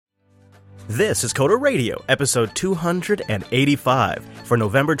This is Coder Radio, episode 285 for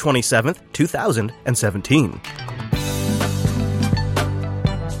November 27th, 2017.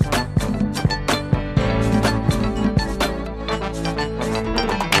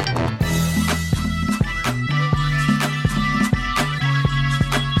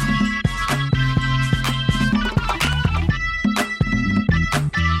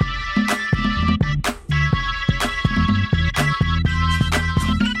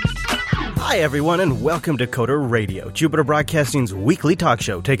 Hi everyone, and welcome to Coder Radio, Jupiter Broadcasting's weekly talk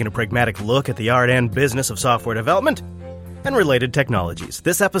show taking a pragmatic look at the art and business of software development and related technologies.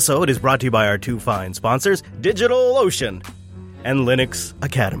 This episode is brought to you by our two fine sponsors, DigitalOcean and Linux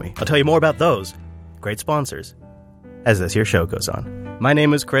Academy. I'll tell you more about those great sponsors as this here show goes on. My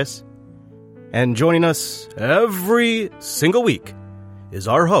name is Chris, and joining us every single week is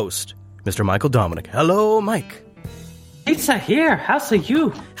our host, Mr. Michael Dominic. Hello, Mike. Pizza here. How's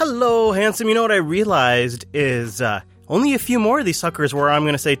you? Hello, handsome. You know what I realized is only a few more of these suckers where I'm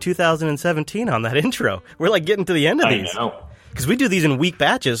going to say 2017 on that intro. We're like getting to the end of these. I know. Because we do these in week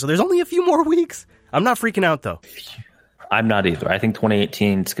batches, so there's only a few more weeks. I'm not freaking out, though. I'm not either. I think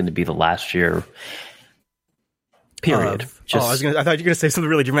 2018 is going to be the last year. Period. I thought you were going to say something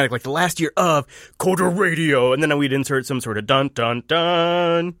really dramatic, like the last year of Coder Radio, and then we'd insert some sort of dun dun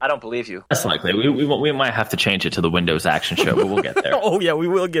dun. I don't believe you. That's likely. We might have to change it to the Windows Action Show, but we'll get there. Oh yeah, we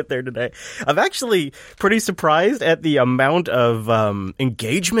will get there today. I'm actually pretty surprised at the amount of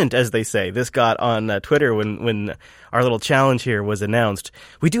engagement, as they say, this got on Twitter when our little challenge here was announced.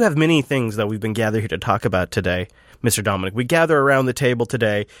 We do have many things that we've been gathered here to talk about today, Mr. Dominic. We gather around the table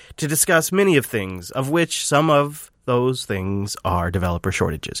today to discuss many of things, of which some of those things are developer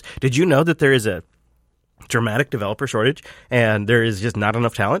shortages. Did you know that there is a dramatic developer shortage and there is just not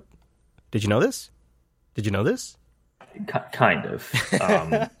enough talent? Did you know this? Kind of.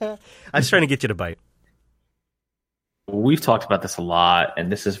 I was trying to get you to bite. We've talked about this a lot,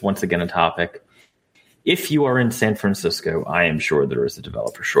 and this is once again a topic. If you are in San Francisco, I am sure there is a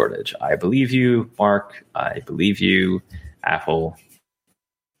developer shortage. I believe you, Mark. I believe you, Apple.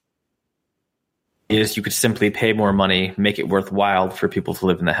 Is you could simply pay more money, make it worthwhile for people to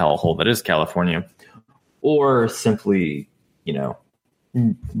live in the hellhole that is California, or simply,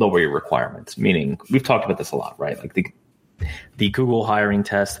 lower your requirements. Meaning, we've talked about this a lot, right? Like the Google hiring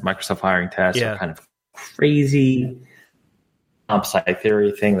test, the Microsoft hiring test are kind of crazy upside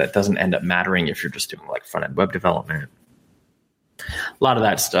theory thing that doesn't end up mattering if you're just doing like front-end web development. A lot of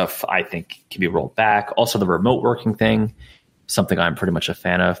that stuff, I think, can be rolled back. Also, the remote working thing. Something I'm pretty much a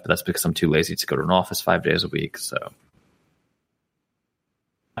fan of, but that's because I'm too lazy to go to an office 5 days a week. So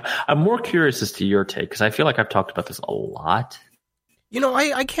I'm more curious as to your take, because I feel like I've talked about this a lot.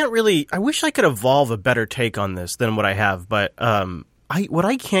 I can't really. I wish I could evolve a better take on this than what I have, but what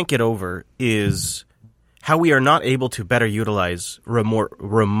I can't get over is how we are not able to better utilize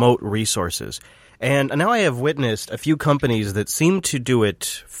remote resources. And now I have witnessed a few companies that seem to do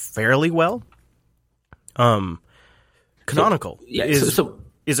it fairly well. Canonical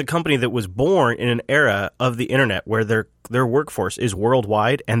is a company that was born in an era of the internet where their workforce is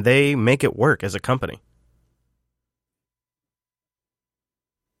worldwide, and they make it work as a company.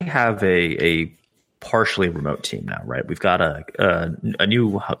 We have a partially remote team now, right? We've got a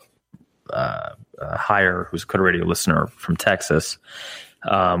new hire who's a Coder Radio listener from Texas.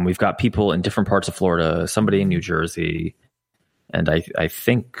 We've got people in different parts of Florida, somebody in New Jersey, and I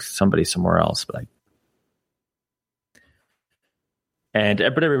think somebody somewhere else, but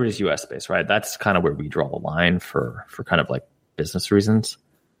but everybody's US based, right? That's kind of where we draw the line for kind of like business reasons.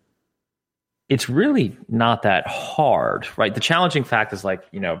 It's really not that hard, right? The challenging fact is like,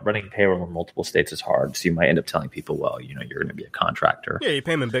 running payroll in multiple states is hard. So you might end up telling people, well, you're going to be a contractor. Yeah, you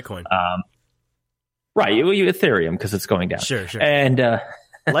pay them in Bitcoin. Right. You Ethereum because it's going down. Sure. And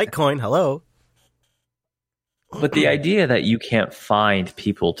Litecoin, hello. But the idea that you can't find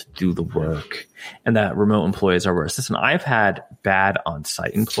people to do the work and that remote employees are worse. Listen, I've had bad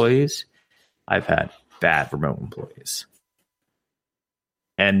on-site employees. I've had bad remote employees.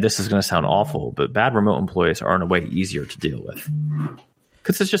 And this is going to sound awful, but bad remote employees are in a way easier to deal with.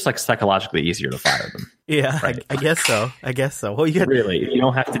 Because it's just like psychologically easier to fire them. Yeah, right? I guess so. Well, you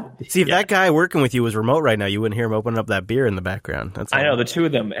don't have to see if that guy working with you was remote right now. You wouldn't hear him opening up that beer in the background. I know the two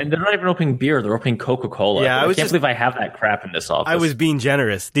of them, and they're not even opening beer; they're opening Coca-Cola. Yeah, I can't believe I have that crap in this office. I was being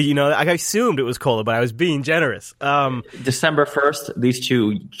generous. Did you know? I assumed it was cola, but I was being generous. December 1st, these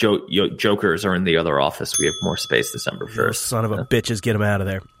two jokers are in the other office. We have more space. December 1st. Son of a bitches, get them out of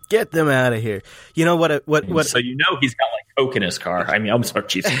there. Get them out of here. You know what? So he's got like Coke in his car. I mean, I'm sorry,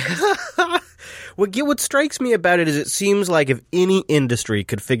 Jesus. What strikes me about it is it seems like if any industry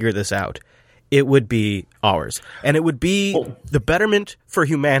could figure this out, it would be ours. And it would be the betterment for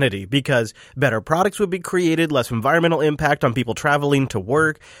humanity because better products would be created, less environmental impact on people traveling to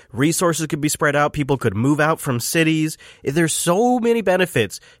work, resources could be spread out, people could move out from cities. There's so many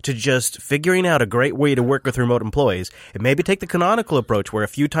benefits to just figuring out a great way to work with remote employees. And maybe take the canonical approach where a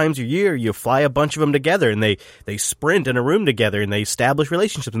few times a year you fly a bunch of them together and they sprint in a room together and they establish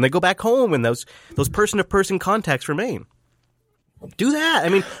relationships and they go back home and those person-to-person contacts remain. Do that. I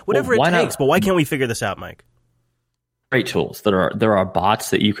mean, whatever it takes. But why can't we figure this out, Mike? Great tools. There are bots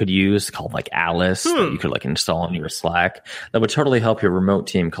that you could use called like Alice that you could like install in your Slack that would totally help your remote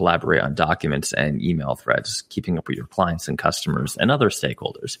team collaborate on documents and email threads, keeping up with your clients and customers and other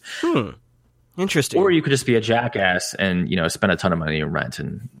stakeholders. Interesting. Or you could just be a jackass and, spend a ton of money in rent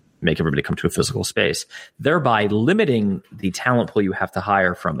and make everybody come to a physical space, thereby limiting the talent pool you have to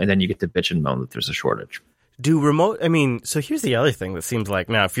hire from. And then you get to bitch and moan that there's a shortage. So here's the other thing that seems like,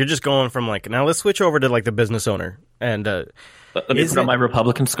 now, if you're just going from now let's switch over to like the business owner and, let me put on my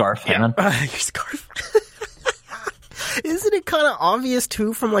Republican scarf. Hang on. Your scarf. Isn't it kind of obvious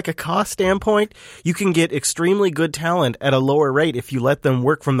too, from like a cost standpoint, you can get extremely good talent at a lower rate if you let them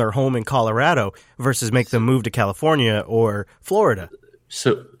work from their home in Colorado versus make them move to California or Florida.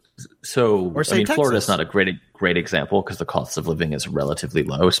 So Florida is not a great example because the cost of living is relatively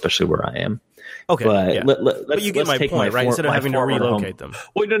low, especially where I am. Okay, but you get my point, right? Instead of having to relocate them.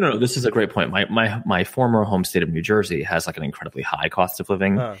 Well, no. This is a great point. My former home state of New Jersey has like an incredibly high cost of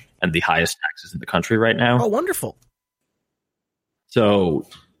living and the highest taxes in the country right now. Oh, wonderful. So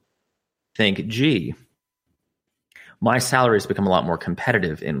think, my salary has become a lot more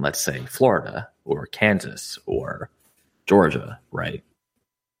competitive in, let's say, Florida or Kansas or Georgia, right?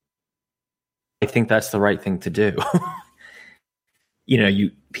 I think that's the right thing to do.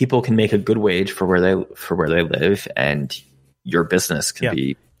 People can make a good wage for where they live, and your business can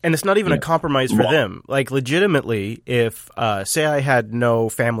be. And it's not even a compromise for them. Like, legitimately, if say I had no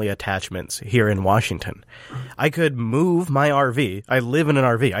family attachments here in Washington, I could move my RV. I live in an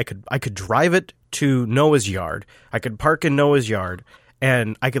RV. I could drive it to Noah's yard. I could park in Noah's yard,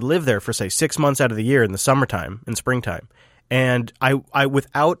 and I could live there for say 6 months out of the year in the summertime and springtime. And I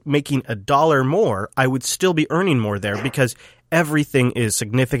without making $1 more, I would still be earning more there because everything is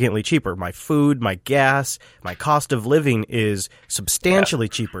significantly cheaper. My food, my gas, my cost of living is substantially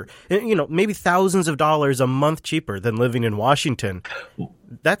cheaper. Maybe thousands of dollars a month cheaper than living in Washington.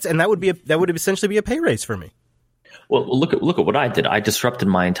 That would essentially be a pay raise for me. Well, look at what I did. I disrupted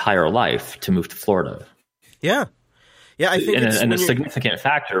my entire life to move to Florida. Yeah. Yeah, I think and a significant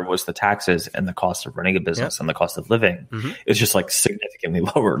factor was the taxes and the cost of running a business and the cost of living. It's just like significally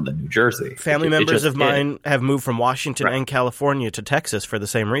lower than New Jersey. Family members of mine have moved from Washington and California to Texas for the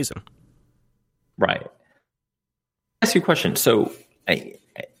same reason. Right. I'll ask you a question. So,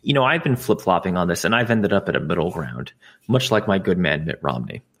 I've been flip-flopping on this, and I've ended up at a middle ground, much like my good man Mitt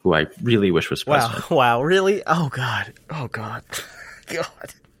Romney, who I really wish was president. Wow, really? Oh, God. God.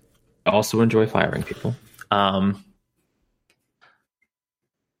 I also enjoy firing people.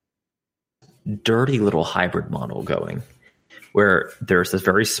 Dirty little hybrid model going where there's this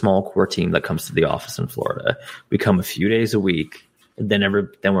very small core team that comes to the office in Florida. We come a few days a week, and then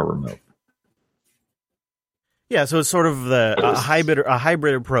we're remote. Yeah, so it's sort of a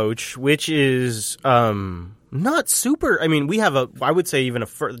hybrid approach, which is not super. I mean, we have I would say even a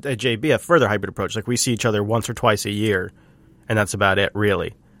further hybrid approach. Like we see each other once or twice a year, and that's about it,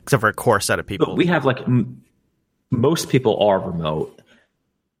 really, except for a core set of people. But we have most people are remote.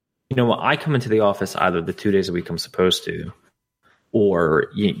 I come into the office either the 2 days a week I'm supposed to, or,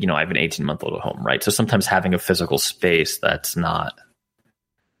 I have an 18-month-old at home, right? So sometimes having a physical space that's not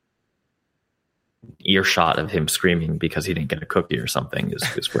earshot of him screaming because he didn't get a cookie or something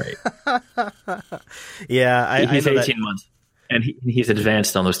is great. Yeah. He's 18 months, and he's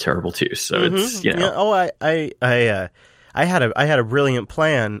advanced on those terrible twos. So it's, Yeah, I had a brilliant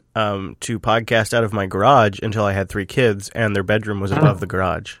plan to podcast out of my garage until I had 3 kids and their bedroom was above the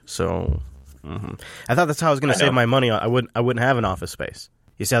garage. So I thought that's how I was going to save my money. I wouldn't have an office space.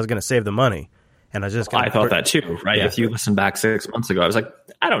 You see, I was going to save the money, and I thought that too, right? Yeah. If you listen back 6 months ago, I was like,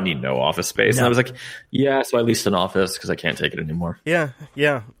 I don't need no office space, and I was like, yeah. So I leased an office because I can't take it anymore. Yeah.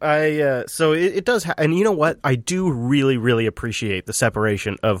 So it does, and you know what? I do really, really appreciate the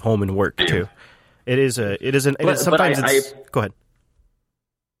separation of home and work too. Go ahead.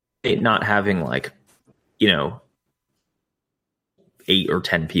 Not having 8 or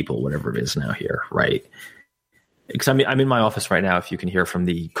 10 people, whatever it is now here, right? Because I'm in my office right now. If you can hear from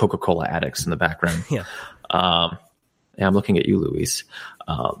the Coca-Cola addicts in the background, yeah. I'm looking at you, Luis.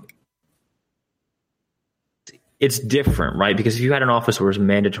 it's different, right? Because if you had an office where it was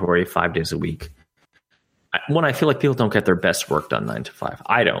mandatory 5 days a week, I feel like people don't get their best work done 9 to 5.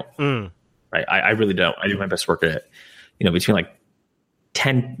 I don't. Right? I really don't. I do my best work at, between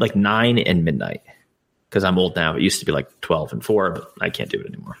like 9 and midnight. Because I'm old now. It used to be like 12 and 4, but I can't do it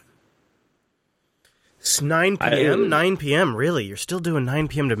anymore. It's 9 p.m.? 9 p.m., really? You're still doing 9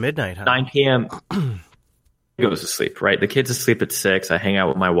 p.m. to midnight, huh? 9 p.m. goes to sleep, right? The kid's asleep at 6. I hang out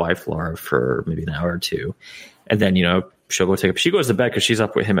with my wife, Laura, for maybe an hour or two. And then, she'll go she goes to bed because she's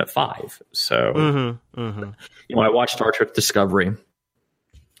up with him at 5. So, I watch Star Trek Discovery.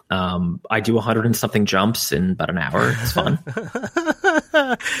 I do 100 and something jumps in about an hour. It's fun.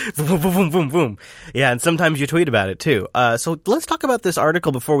 Boom, boom, boom, boom, boom. Yeah, and sometimes you tweet about it too. So let's talk about this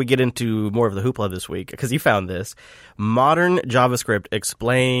article before we get into more of the hoopla this week, because you found this. Modern JavaScript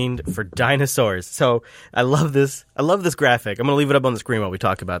explained for dinosaurs. So I love this. I love this graphic. I'm going to leave it up on the screen while we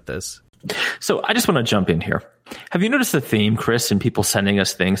talk about this. So I just want to jump in here. Have you noticed the theme, Chris, in people sending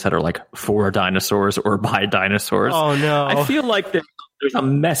us things that are like for dinosaurs or by dinosaurs? Oh, no. I feel like there's a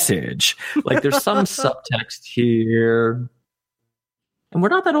message. Like there's some subtext here. And we're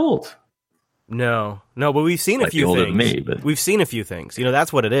not that old. No, but we've seen a few things. We've seen a few things.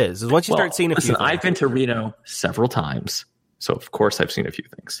 That's what it is. Once you start seeing a few things. I've been to Reno several times. So, of course, I've seen a few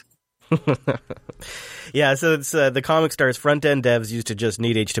things. Yeah, so it's the comic stars front-end devs used to just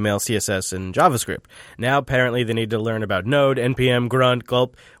need HTML, CSS, and JavaScript. Now, apparently, they need to learn about Node, NPM, Grunt,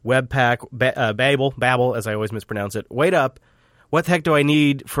 Gulp, Webpack, Babel, as I always mispronounce it. Wait up. What the heck do I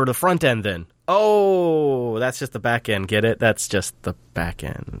need for the front end then? Oh, that's just the back end. Get it? That's just the back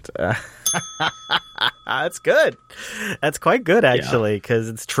end. That's good. That's quite good, actually, because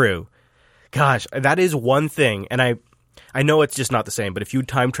it's true. Gosh, that is one thing. And I know it's just not the same, but if you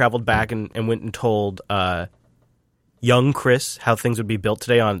time traveled back and went and told young Chris how things would be built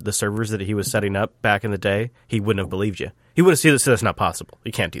today on the servers that he was setting up back in the day, he wouldn't have believed you. He would have said that's not possible.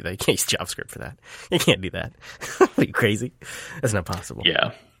 You can't do that. You can't use JavaScript for that. You can't do that. Are you crazy? That's not possible.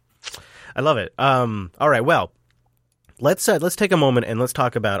 Yeah. I love it. All right. Well, let's take a moment and let's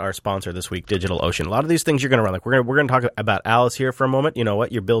talk about our sponsor this week, DigitalOcean. A lot of these things you're going to run. Like we're going to talk about Alice here for a moment. You know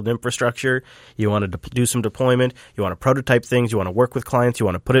what? You're building infrastructure. You want to do some deployment. You want to prototype things. You want to work with clients. You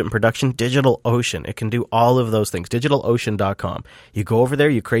want to put it in production. DigitalOcean. It can do all of those things. DigitalOcean.com. You go over there,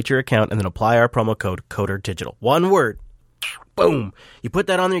 you create your account, and then apply our promo code CODERDIGITAL. One word. Boom. You put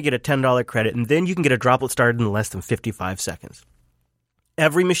that on there, you get a $10 credit, and then you can get a droplet started in less than 55 seconds.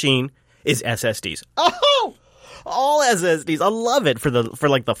 Every machine is SSDs. Oh! All SSDs. I love it for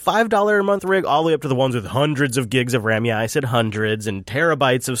like the $5 a month rig all the way up to the ones with hundreds of gigs of RAM. Yeah, I said hundreds, and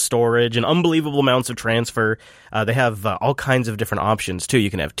terabytes of storage and unbelievable amounts of transfer. They have all kinds of different options too. You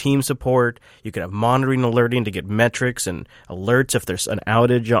can have team support. You can have monitoring, alerting to get metrics and alerts if there's an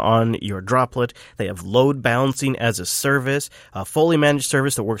outage on your droplet. They have load balancing as a service, a fully managed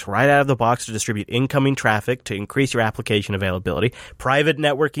service that works right out of the box to distribute incoming traffic to increase your application availability. Private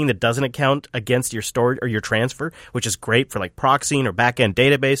networking that doesn't account against your storage or your transfer, which is great for like proxying or backend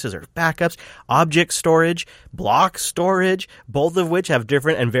databases or backups, object storage, block storage, both of which have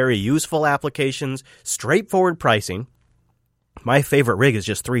different and very useful applications, straightforward pricing. My favorite rig is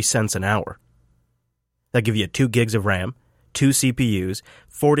just 3 cents an hour. They'll give you 2 gigs of RAM, 2 CPUs,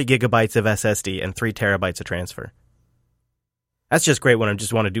 40 gigabytes of SSD, and 3 terabytes of transfer. That's just great when I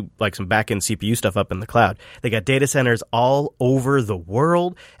just want to do like some back-end CPU stuff up in the cloud. They got data centers all over the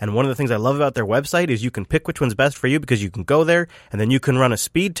world, and one of the things I love about their website is you can pick which one's best for you because you can go there, and then you can run a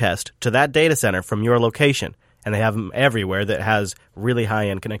speed test to that data center from your location, and they have them everywhere that has really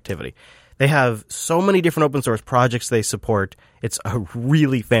high-end connectivity. They have so many different open source projects they support. It's a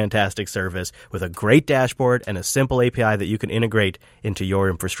really fantastic service with a great dashboard and a simple API that you can integrate into your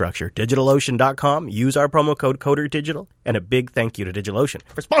infrastructure. DigitalOcean.com. Use our promo code CODERDIGITAL. And a big thank you to DigitalOcean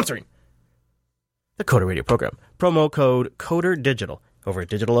for sponsoring the Coder Radio program. Promo code CODERDIGITAL over at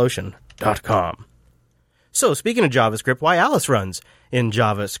DigitalOcean.com. So, speaking of JavaScript, why Alice runs in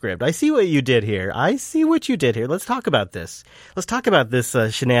JavaScript? I see what you did here. Let's talk about this. Let's talk about this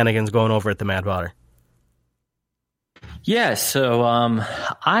shenanigans going over at the Mad Water. Yeah, so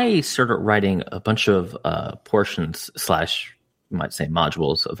I started writing a bunch of portions / you might say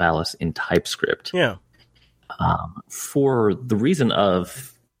modules of Alice in TypeScript. Yeah. For the reason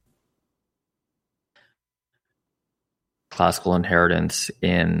of classical inheritance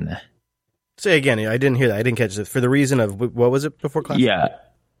in... Say again. I didn't hear that. I didn't catch it. For the reason of, what was it before class? Yeah.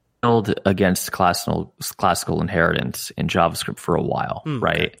 Held against classical inheritance in JavaScript for a while,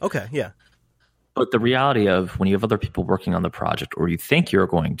 right? Okay, yeah. But the reality of when you have other people working on the project, or you think you're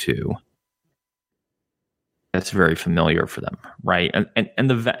going to, that's very familiar for them, right?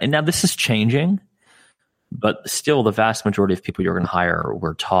 And now this is changing, But still, the vast majority of people you're going to hire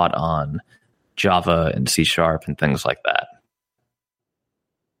were taught on Java and C# and things like that.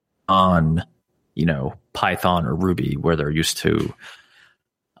 On, Python or Ruby, where they're used to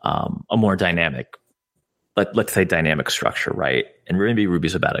a more dynamic, let's say dynamic structure, right? And maybe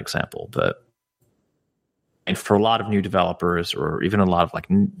Ruby's a bad example, but and for a lot of new developers or even a lot of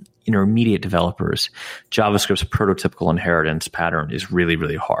intermediate developers, JavaScript's prototypical inheritance pattern is really,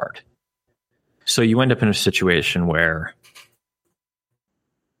 really hard. So you end up in a situation where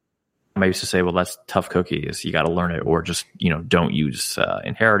I used to say, well, that's tough cookies. You got to learn it, or just, don't use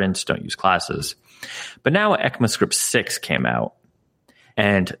inheritance, don't use classes. But now ECMAScript 6 came out,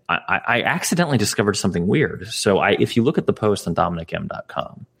 and I accidentally discovered something weird. So if you look at the post on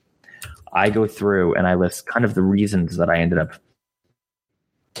DominicM.com, I go through and I list kind of the reasons that I ended up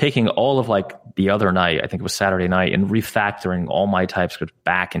taking all of the other night, I think it was Saturday night, and refactoring all my TypeScript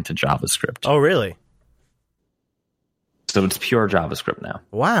back into JavaScript. Oh, really? So it's pure JavaScript now.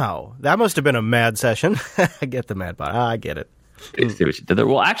 Wow. That must have been a mad session. I get the mad bot. I get it. See what you did there.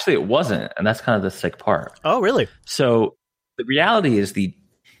 Well, actually, it wasn't. And that's kind of the sick part. Oh, really? So the reality is the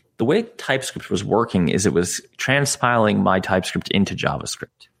way TypeScript was working is it was transpiling my TypeScript into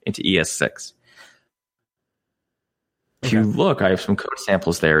JavaScript, into ES6. If you look, I have some code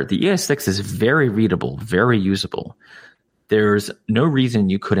samples there. The ES6 is very readable, very usable. There's no reason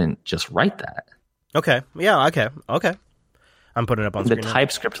you couldn't just write that. Okay. Yeah, okay. I'm putting it up on screen. The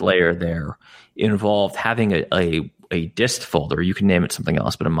TypeScript layer there involved having a dist folder. You can name it something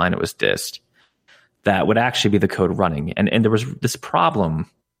else, but in mine it was dist. That would actually be the code running. And there was this problem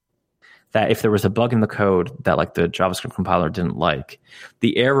that if there was a bug in the code that the JavaScript compiler didn't like,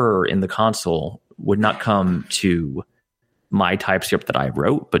 the error in the console would not come to my TypeScript that I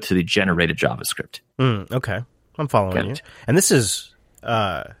wrote, but to the generated JavaScript. Okay. I'm following you. And this is,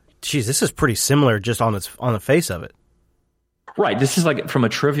 this is pretty similar just on the face of it. Right. This is from a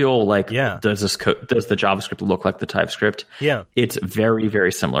trivial, does the JavaScript look like the TypeScript? Yeah. It's very,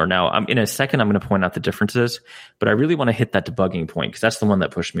 very similar. Now, in a second, I'm going to point out the differences, but I really want to hit that debugging point because that's the one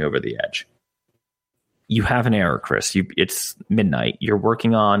that pushed me over the edge. You have an error, Chris. It's midnight. You're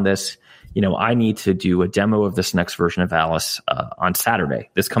working on this. I need to do a demo of this next version of Alice on Saturday,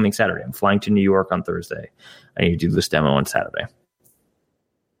 this coming Saturday. I'm flying to New York on Thursday. I need to do this demo on Saturday.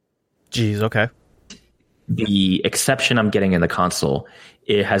 Geez, okay. The exception I'm getting in the console,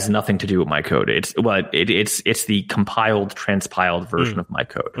 it has nothing to do with my code. It's the compiled, transpiled version of my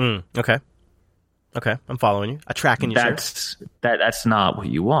code. Okay, I'm following you. I'm tracking you. That's not what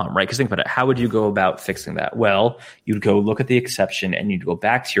you want, right? Because think about it. How would you go about fixing that? Well, you'd go look at the exception and you'd go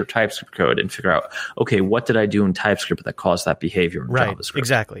back to your TypeScript code and figure out, okay, what did I do in TypeScript that caused that behavior in JavaScript?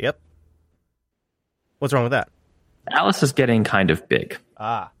 Exactly. Yep. What's wrong with that? Alice is getting kind of big.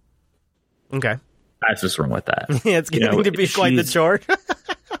 Okay. That's what's wrong with that. Yeah, it's getting to be quite the chore.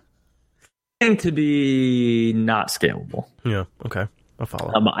 Getting to be not scalable. Yeah, okay. I'll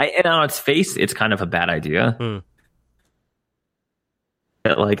follow. And on its face, it's kind of a bad idea.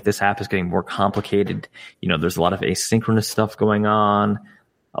 That, this app is getting more complicated. There's a lot of asynchronous stuff going on.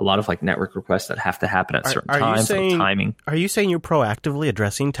 A lot of network requests that have to happen at certain times. Timing. Are you saying you're proactively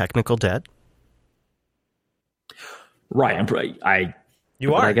addressing technical debt? Right.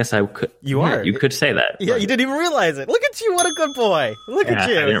 You are. I guess I could. You are. You could say that. Yeah, you didn't even realize it. Look at you. What a good boy. Look at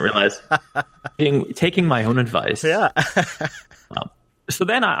you. I didn't realize. Taking my own advice. Yeah. So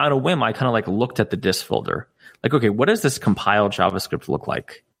then on a whim, I kind of looked at the dist folder. Okay, what does this compiled JavaScript look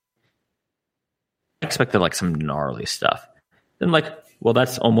like? I expected some gnarly stuff. Then well,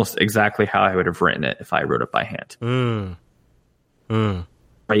 that's almost exactly how I would have written it if I wrote it by hand.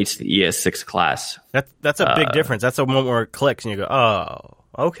 It's the ES6 class. That's a big difference. That's a moment where it clicks and you go, oh,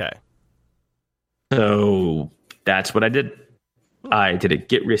 okay. So that's what I did. I did a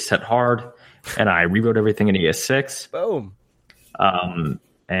git reset hard, and I rewrote everything in ES6. Boom.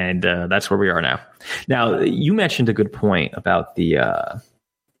 And that's where we are now. Now, you mentioned a good point about the...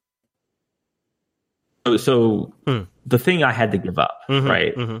 the thing I had to give up,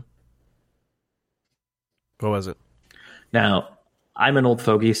 right? What was it? Now... I'm an old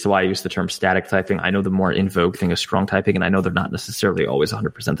fogey, so I use the term static typing. I know the more in vogue thing is strong typing, and I know they're not necessarily always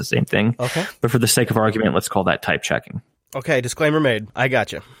 100% the same thing. Okay. But for the sake of argument, let's call that type checking. Okay, disclaimer made. I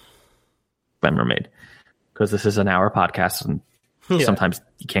got you. Disclaimer made. Because this is an hour podcast, and sometimes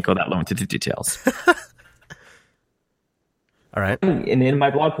you can't go that low into the details. All right. And in my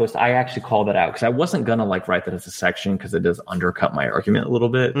blog post, I actually call that out, because I wasn't going to write that as a section, because it does undercut my argument a little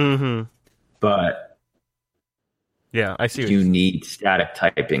bit. But... yeah, I see. You need static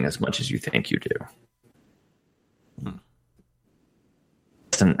typing as much as you think you do.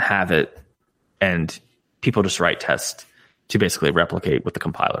 Doesn't have it, and people just write tests to basically replicate what the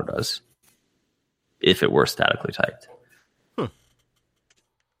compiler does if it were statically typed.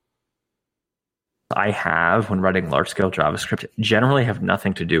 I have, when writing large-scale JavaScript, generally have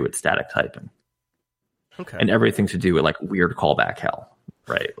nothing to do with static typing. Okay. And everything to do with like weird callback hell,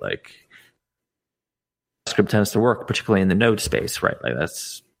 right? Like JavaScript tends to work, particularly in the node space, right? Like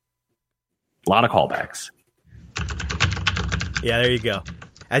that's a lot of callbacks. Yeah, there you go.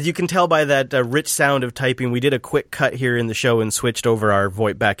 As you can tell by that rich sound of typing, we did a quick cut here in the show and switched over our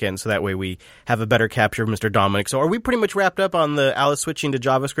VoIP backend, so that way we have a better capture of Mr. Dominic. So are we pretty much wrapped up on the Alice switching to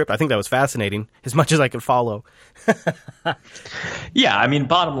JavaScript? I think that was fascinating, as much as I could follow. Yeah, I mean,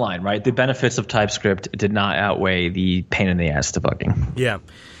 bottom line, right? The benefits of TypeScript did not outweigh the pain in the ass debugging. Yeah.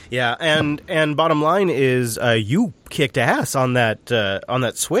 Yeah, and bottom line is you kicked ass on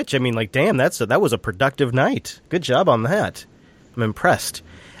that switch. I mean, like, damn, that was a productive night. Good job on that. I'm impressed.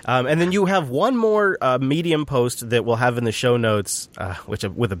 And then you have one more Medium post that we'll have in the show notes, with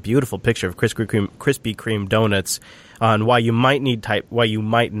a beautiful picture of Krispy Kreme donuts on why you might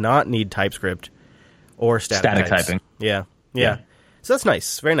not need TypeScript or static typing. Yeah. So that's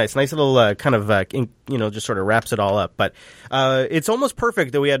nice. Very nice. Nice little just sort of wraps it all up. But it's almost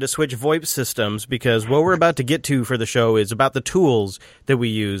perfect that we had to switch VoIP systems, because what we're about to get to for the show is about the tools that we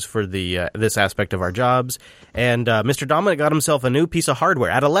use for this aspect of our jobs. And Mr. Dominic got himself a new piece of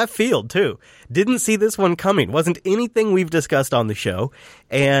hardware out of left field, too. Didn't see this one coming. Wasn't anything we've discussed on the show.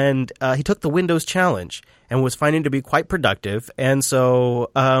 And he took the Windows Challenge and was finding it to be quite productive. And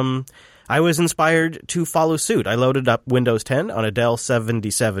so I was inspired to follow suit. I loaded up Windows 10 on a Dell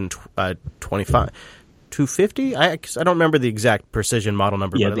 7725. 250? I don't remember the exact precision model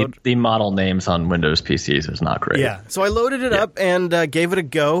number. Yeah, but the model names on Windows PCs is not great. Yeah, so I loaded it up and gave it a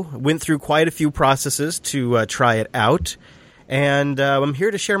go. Went through quite a few processes to try it out. And I'm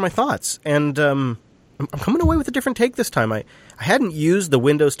here to share my thoughts. And I'm coming away with a different take this time. I hadn't used the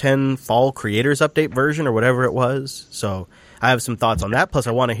Windows 10 Fall Creators Update version or whatever it was, so I have some thoughts on that. Plus,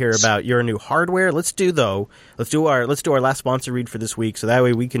 I want to hear about your new hardware. Let's do our last sponsor read for this week, so that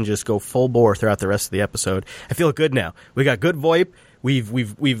way we can just go full bore throughout the rest of the episode. I feel good now. We got good VoIP.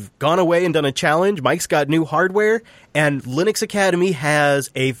 We've gone away and done a challenge. Mike's got new hardware, and Linux Academy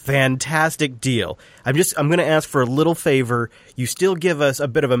has a fantastic deal. I'm going to ask for a little favor. You still give us a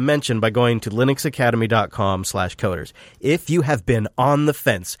bit of a mention by going to linuxacademy.com/coders. If you have been on the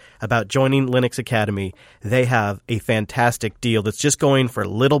fence about joining Linux Academy, they have a fantastic deal that's just going for a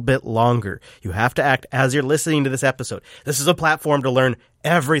little bit longer. You have to act as you're listening to this episode. This is a platform to learn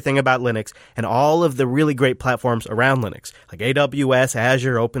everything about Linux and all of the really great platforms around Linux, like AWS,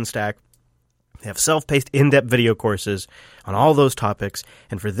 Azure, OpenStack. They have self-paced, in-depth video courses on all those topics.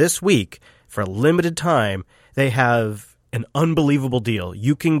 And for this week, for a limited time, they have an unbelievable deal.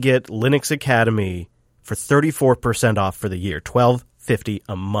 You can get Linux Academy for 34% off for the year, $12.50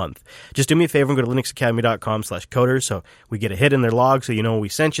 a month. Just do me a favor and go to linuxacademy.com/coders so we get a hit in their log so you know we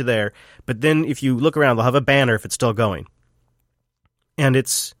sent you there. But then if you look around, they'll have a banner if it's still going. And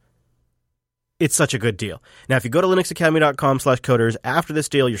it's such a good deal. Now, if you go to linuxacademy.com/coders, after this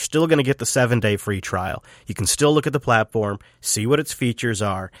deal, you're still going to get the 7-day free trial. You can still look at the platform, see what its features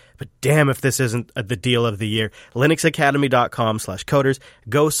are, but damn if this isn't the deal of the year. linuxacademy.com/coders.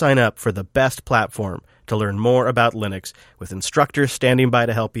 Go sign up for the best platform to learn more about Linux, with instructors standing by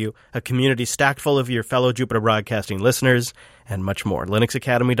to help you, a community stacked full of your fellow Jupiter Broadcasting listeners, and much more.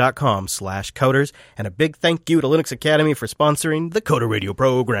 linuxacademy.com/coders. And a big thank you to Linux Academy for sponsoring the Coder Radio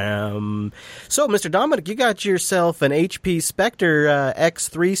program. So, Mr. Dominic, you got yourself an HP Spectre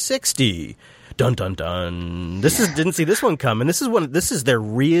X360. Dun dun dun. Didn't see this one coming. This is their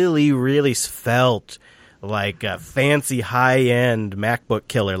really, really svelte, like fancy high-end MacBook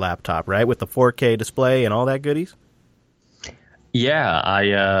killer laptop, right? With the 4K display and all that goodies? Yeah,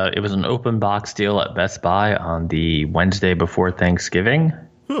 it was an open box deal at Best Buy on the Wednesday before Thanksgiving.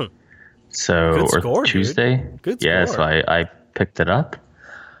 So, good score, or Tuesday. Dude. Good yeah, score. so I picked it up.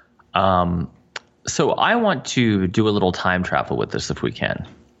 So I want to do a little time travel with this if we can.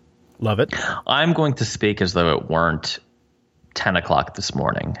 Love it. I'm going to speak as though it weren't 10 o'clock this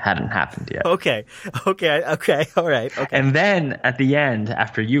morning. Hadn't happened yet. Okay. All right. Okay. And then at the end,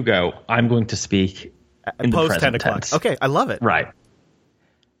 after you go, I'm going to speak in post the 10 present o'clock. tense. Okay, I love it. Right.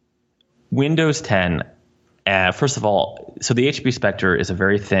 Windows 10, first of all, so the HP Spectre is a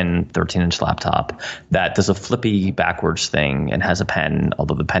very thin 13-inch laptop that does a flippy backwards thing and has a pen,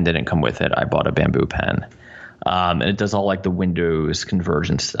 although the pen didn't come with it. I bought a bamboo pen. And it does all like the Windows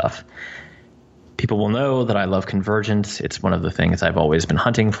convergence stuff. People will know that I love convergence. It's one of the things I've always been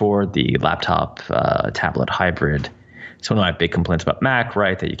hunting for, the laptop tablet hybrid. It's one of my big complaints about Mac,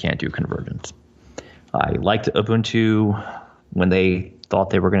 right, that you can't do convergence. I liked Ubuntu when they thought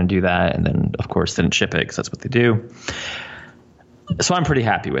they were going to do that, and then, of course, didn't ship it because that's what they do. So I'm pretty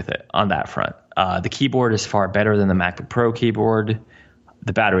happy with it on that front. The keyboard is far better than the MacBook Pro keyboard.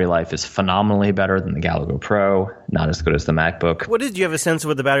 The battery life is phenomenally better than the Galago Pro, not as good as the MacBook. What did you have a sense of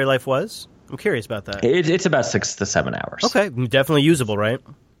what the battery life was? I'm curious about that. It's about 6 to 7 hours. Okay, definitely usable, right?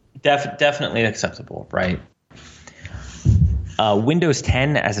 Definitely acceptable, right? Windows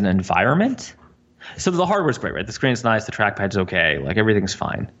 10 as an environment. So the hardware's great, right? The screen's nice, the trackpad's okay, like everything's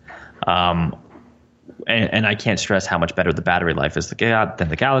fine. And I can't stress how much better the battery life is than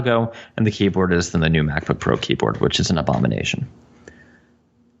the Galago, and the keyboard is than the new MacBook Pro keyboard, which is an abomination.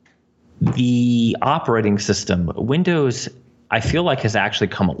 The operating system, Windows, I feel like has actually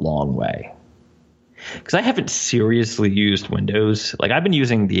come a long way. Because I haven't seriously used Windows. Like, I've been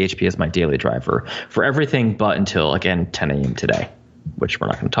using the HP as my daily driver for everything but until, again, 10 a.m. today, which we're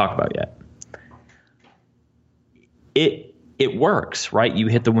not going to talk about yet. It works, right? You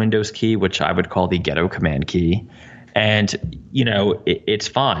hit the Windows key, which I would call the ghetto command key, and, it's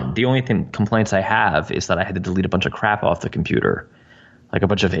fine. The only complaints I have is that I had to delete a bunch of crap off the computer, like a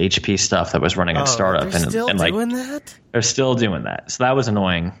bunch of HP stuff that was running at startup. They're still doing that? They're still doing that. So that was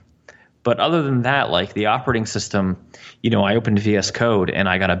annoying. But other than that, like the operating system, I opened VS Code and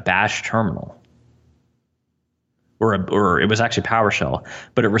I got a bash terminal. Or it was actually PowerShell,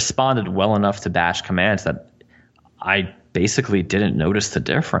 but it responded well enough to bash commands that I basically didn't notice the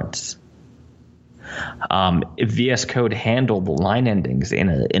difference. VS Code handled the line endings in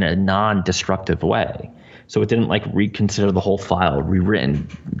a non-destructive way. So it didn't reconsider the whole file rewritten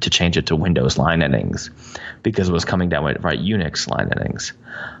to change it to Windows line endings because it was coming down with Unix line endings.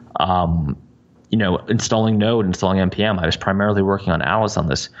 Installing Node, installing NPM, I was primarily working on Alice on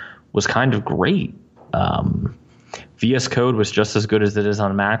this, was kind of great. VS Code was just as good as it is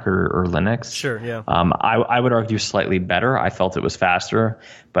on Mac or Linux. Sure, yeah. I would argue slightly better. I felt it was faster,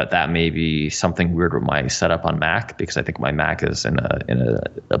 but that may be something weird with my setup on Mac because I think my Mac is in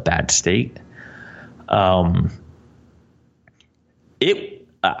a bad state.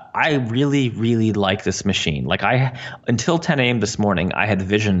 I really, really like this machine. Until 10 a.m. this morning, I had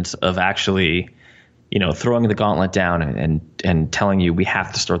visions of actually, throwing the gauntlet down and telling you we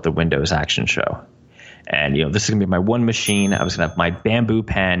have to start the Windows Action Show. And, this is going to be my one machine. I was going to have my Bamboo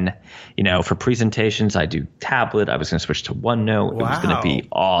pen. For presentations, I do tablet. I was going to switch to OneNote. Wow. It was going to be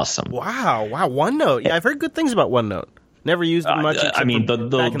awesome. Wow. OneNote. Yeah, I've heard good things about OneNote. Never used it much.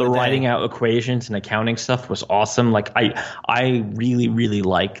 The writing out equations and accounting stuff was awesome. I really, really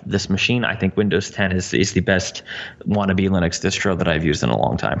like this machine. I think Windows 10 is the best wannabe Linux distro that I've used in a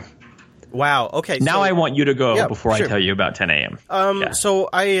long time. Wow. Okay. Now I want you to go before I tell you about 10 a.m. So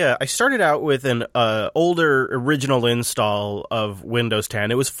I started out with an older original install of Windows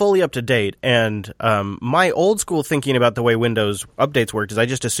 10. It was fully up to date, and my old school thinking about the way Windows updates worked is I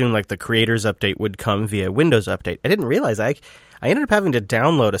just assumed the creators update would come via Windows update. I didn't realize I ended up having to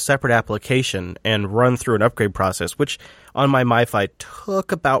download a separate application and run through an upgrade process, which on my MiFi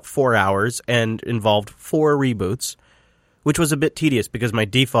took about 4 hours and involved 4 reboots. Which was a bit tedious because my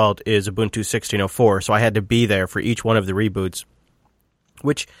default is Ubuntu 16.04, so I had to be there for each one of the reboots.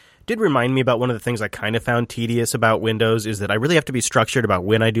 Which did remind me about one of the things I kind of found tedious about Windows is that I really have to be structured about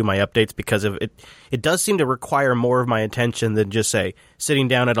when I do my updates because of it. It does seem to require more of my attention than just, say, sitting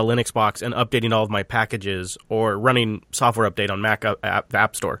down at a Linux box and updating all of my packages or running software update on Mac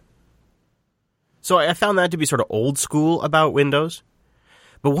App Store. So I found that to be sort of old school about Windows.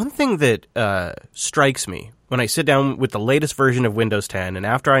 But one thing that strikes me when I sit down with the latest version of Windows 10 and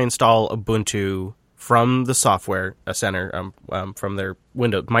after I install Ubuntu from the software center, from their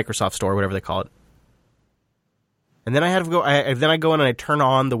Microsoft Store, whatever they call it, and then I go in and I turn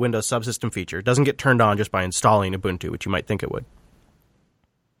on the Windows subsystem feature. It doesn't get turned on just by installing Ubuntu, which you might think it would.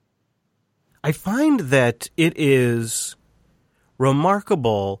 I find that it is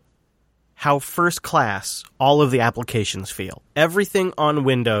remarkable how first class all of the applications feel. Everything on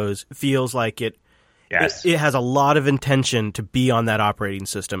Windows feels like it has a lot of intention to be on that operating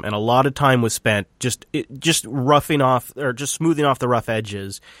system, and a lot of time was spent just roughing off or just smoothing off the rough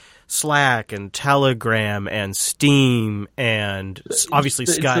edges. Slack and Telegram and Steam and obviously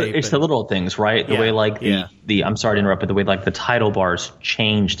Skype. It's the little things, right? The way the I'm sorry to interrupt, but the way the title bars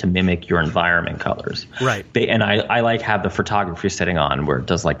change to mimic your environment colors. Right. And I have the photography setting on where it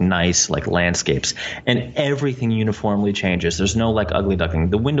does nice landscapes and everything uniformly changes. There's no ugly duckling.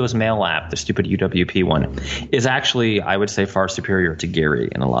 The Windows Mail app, the stupid UWP one, is actually, I would say, far superior to Geary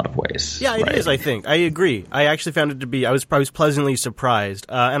in a lot of ways. Yeah, it is, I think. I agree. I actually found it to be, I was pleasantly surprised.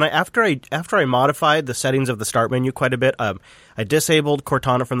 And I after I modified the settings of the start menu quite a bit, I disabled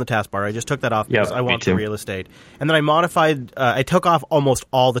Cortana from the taskbar. I just took that off because I want the real estate. And then I modified, I took off almost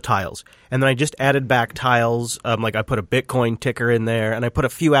all the tiles. And then I just added back tiles, like I put a Bitcoin ticker in there, and I put a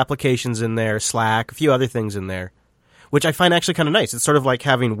few applications in there, Slack, a few other things in there, which I find actually kind of nice. It's sort of like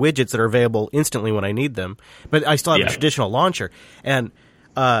having widgets that are available instantly when I need them. But I still have a traditional launcher. And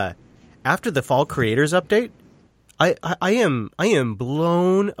after the Fall Creators Update, I am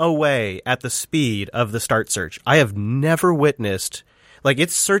blown away at the speed of the start search. I have never witnessed, like,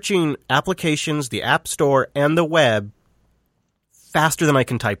 it's searching applications, the App Store, and the web faster than I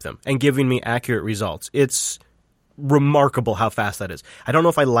can type them and giving me accurate results. It's remarkable how fast that is. I don't know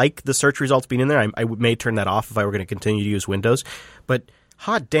if I like the search results being in there. I may turn that off if I were going to continue to use Windows. But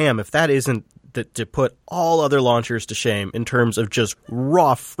hot damn, if that isn't to put all other launchers to shame in terms of just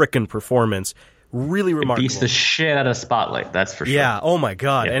raw frickin' performance. Really remarkable. It beats the shit out of Spotlight, that's for sure. Yeah, oh my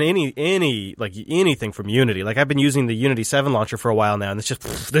god. Yeah. And anything from Unity. Like, I've been using the Unity 7 launcher for a while now, and it's just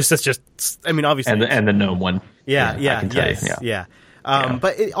this is just, I mean, obviously, and the GNOME one. Yeah.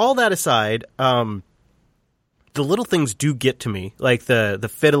 But all that aside, the little things do get to me, like the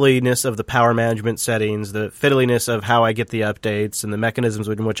fiddliness of the power management settings, the fiddliness of how I get the updates, and the mechanisms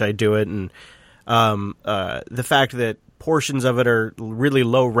in which I do it, and the fact that portions of it are really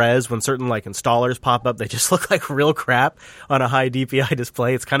low res. When certain like installers pop up, they just look like real crap on a high DPI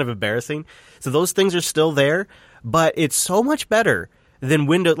display. It's kind of embarrassing. So those things are still there, but it's so much better than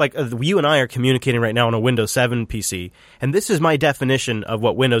Windows. Like, you and I are communicating right now on a Windows 7 PC, and this is my definition of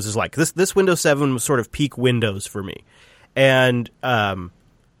what Windows is like. This Windows 7 was sort of peak Windows for me, and I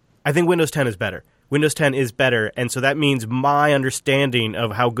think Windows 10 is better. Windows 10 is better, and so that means my understanding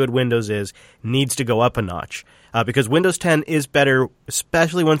of how good Windows is needs to go up a notch. Because Windows 10 is better,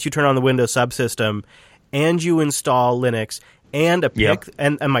 especially once you turn on the Windows subsystem and you install Linux, and a pick,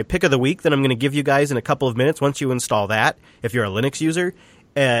 and my pick of the week that I'm going to give you guys in a couple of minutes once you install that, if you're a Linux user.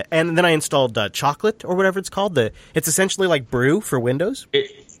 And then I installed Chocolate, or whatever it's called. It's essentially like Brew for Windows.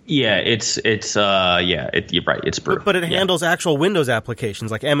 You're right. It's Brew, but it handles actual Windows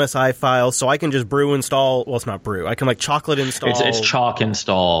applications like MSI files, so I can just Brew install. Well, it's not Brew. I can like Chocolate install. It's Chalk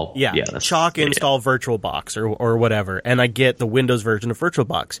install. Chalk install VirtualBox or whatever, and I get the Windows version of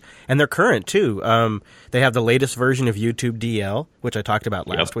VirtualBox, and they're current too. They have the latest version of YouTube DL, which I talked about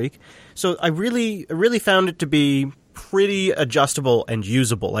last week. So I really found it to be pretty adjustable and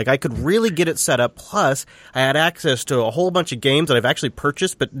usable. Like, I could really get it set up. Plus, I had access to a whole bunch of games that I've actually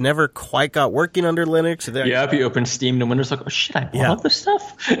purchased but never quite got working under Linux. If you open Steam and Windows, like, oh shit, I bought all this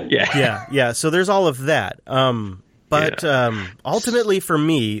stuff. Yeah. So there's all of that. Ultimately, for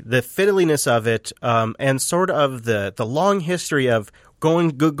me, the fiddliness of it, and sort of the long history of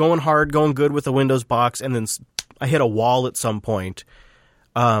going hard, going good with the Windows box, and then I hit a wall at some point.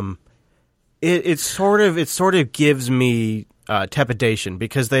 It sort of gives me trepidation,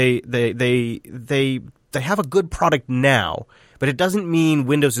 because they have a good product now, but it doesn't mean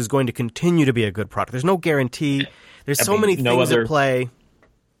Windows is going to continue to be a good product. There's no guarantee. There's so many things at play.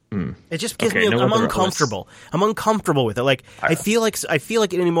 It just gives me. I'm uncomfortable. I'm uncomfortable with it. Like, I feel like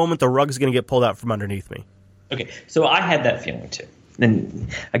at any moment the rug is going to get pulled out from underneath me. Okay, so I had that feeling too. And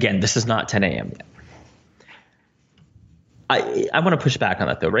again, this is not 10 a.m. yet. I want to push back on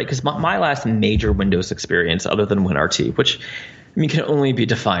that, though, right? Because my last major Windows experience, other than WinRT, which, I mean, can only be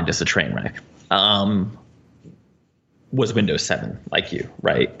defined as a train wreck, was Windows 7, like you,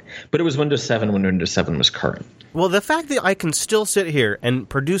 right? But it was Windows 7 when Windows 7 was current. Well, the fact that I can still sit here and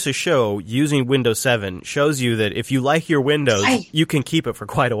produce a show using Windows 7 shows you that if you like your Windows, you can keep it for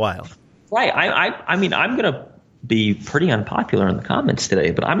quite a while. Right. I mean, I'm going to be pretty unpopular in the comments today,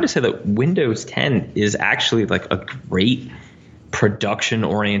 but I'm going to say that Windows 10 is actually like a great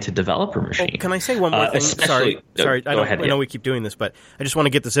production-oriented developer machine. Well, can I say one more thing? Sorry. I know we keep doing this, but I just want to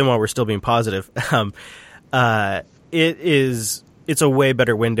get this in while we're still being positive. It's a way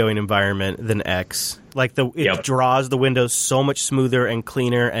better windowing environment than X. Like, it draws the windows so much smoother and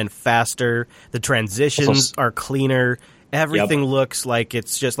cleaner and faster. The transitions are cleaner. Everything looks like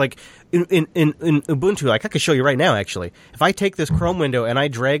it's just like in Ubuntu. Like, I could show you right now, actually. If I take this Chrome window and I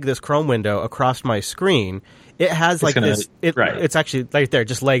drag this Chrome window across my screen, it has it's actually right there,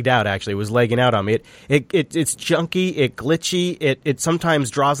 just legged out. Actually, it was legging out on me. It's junky, it glitchy. It sometimes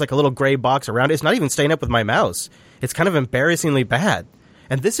draws like a little gray box around it. It's not even staying up with my mouse. It's kind of embarrassingly bad.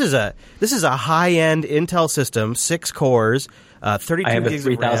 And this is a high end Intel system, 6 cores. 32 I have a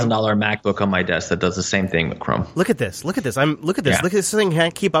 $3,000 MacBook on my desk that does the same thing with Chrome. Look at this. Look at this. This thing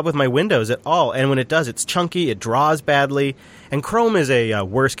can't keep up with my Windows at all. And when it does, it's chunky. It draws badly. And Chrome is a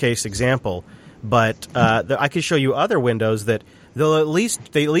worst case example. but I could show you other windows that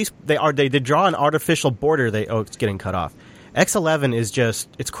they draw an artificial border. It's getting cut off. X11 is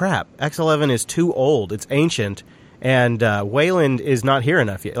it's crap. X11 is too old. It's ancient, and Wayland is not here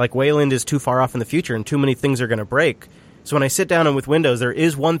enough yet. Like, Wayland is too far off in the future, and too many things are going to break. So when I sit down and with Windows, there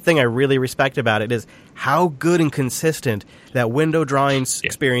is one thing I really respect about it, is how good and consistent that window drawing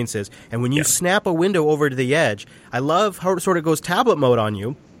experience is. And when you snap a window over to the edge, I love how it sort of goes tablet mode on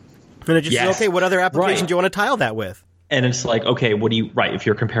you. And it just says, okay, what other application do you want to tile that with? And it's like, okay, if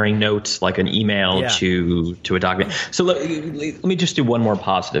you're comparing notes, like an email to a document. So let me just do one more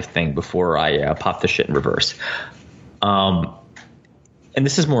positive thing before I pop the shit in reverse. And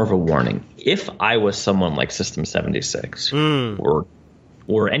this is more of a warning. If I was someone like System 76 or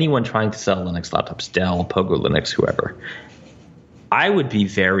anyone trying to sell Linux laptops, Dell, Pogo Linux, whoever, I would be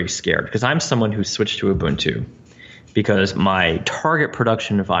very scared, because I'm someone who switched to Ubuntu because my target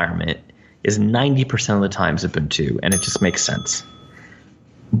production environment is 90% of the times Ubuntu, and it just makes sense.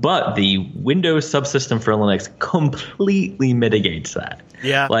 But the Windows subsystem for Linux completely mitigates that.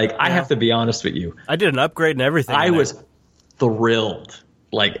 Yeah. I have to be honest with you. I did an upgrade and everything. I was thrilled.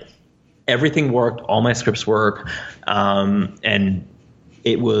 Everything worked, all my scripts work, and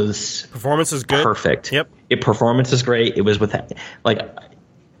it was performance is good, perfect. Yep, performance is great. It was with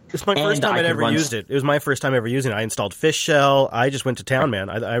it's my first time I'd ever used it. It was my first time ever using it. I installed Fish Shell. I just went to town, man.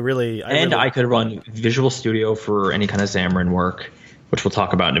 I could run Visual Studio for any kind of Xamarin work, which we'll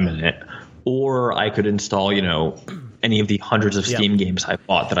talk about in a minute. Or I could install, any of the hundreds of Steam games I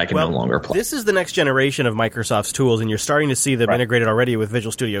bought that I can no longer play. This is the next generation of Microsoft's tools, and you're starting to see them integrated already with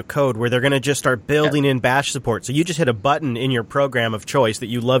Visual Studio Code, where they're going to just start building in Bash support. So you just hit a button in your program of choice that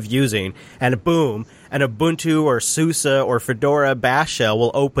you love using, and boom, an Ubuntu or SUSE or Fedora Bash shell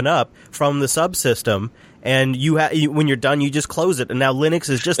will open up from the subsystem, and when you're done, you just close it. And now Linux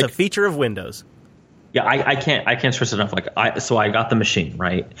is just a feature of Windows. Yeah, I can't stress enough. So I got the machine,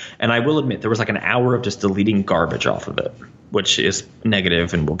 right? And I will admit there was an hour of just deleting garbage off of it, which is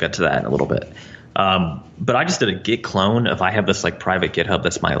negative, and we'll get to that in a little bit. But I just did a Git clone. If I have this private GitHub,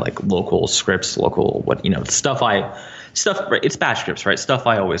 that's my local scripts, stuff. It's Bash scripts, right? Stuff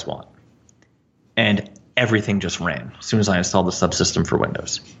I always want, and everything just ran as soon as I installed the subsystem for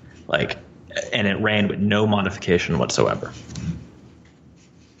Windows, and it ran with no modification whatsoever.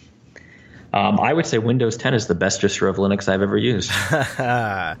 I would say Windows 10 is the best distro of Linux I've ever used.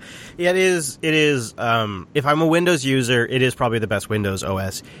 Yeah, it is. It is. If I'm a Windows user, it is probably the best Windows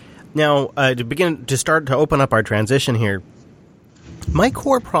OS. Now, to open up our transition here, my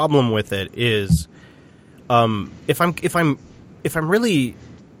core problem with it is, if I'm really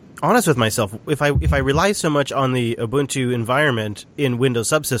honest with myself, if I rely so much on the Ubuntu environment in Windows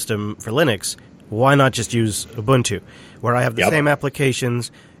subsystem for Linux, why not just use Ubuntu, where I have the same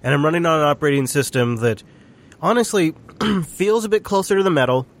applications, and I'm running on an operating system that honestly feels a bit closer to the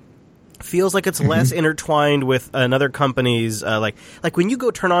metal, feels like it's less intertwined with another company's, like when you go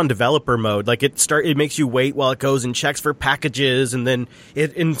turn on developer mode, it makes you wait while it goes and checks for packages, and then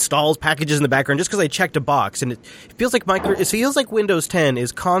it installs packages in the background just because I checked a box, and it feels like Windows 10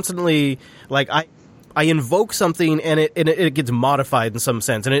 is constantly I invoke something and it gets modified in some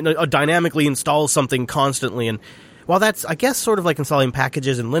sense, and it dynamically installs something constantly. And while that's, I guess, sort of like installing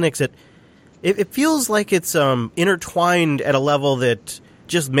packages in Linux, it feels like it's intertwined at a level that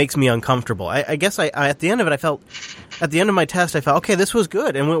just makes me uncomfortable. I guess at the end of it, at the end of my test, I felt, okay, this was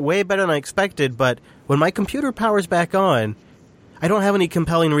good and went way better than I expected. But when my computer powers back on, I don't have any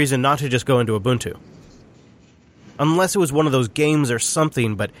compelling reason not to just go into Ubuntu. Unless it was one of those games or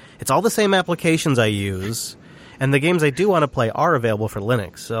something, but it's all the same applications I use, and the games I do want to play are available for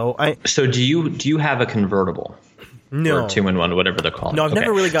Linux. So do you have a convertible? No. Or 2-in-1, whatever they're called. No, I've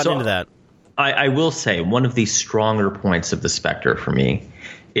never really gotten into that. I will say one of the stronger points of the Spectre for me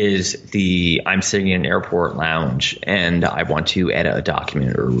is I'm sitting in an airport lounge and I want to edit a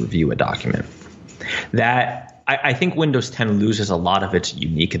document or review a document. That I think Windows 10 loses a lot of its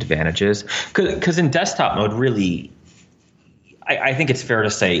unique advantages because in desktop mode, really, I think it's fair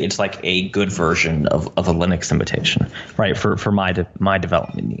to say it's like a good version of a Linux imitation, right? For my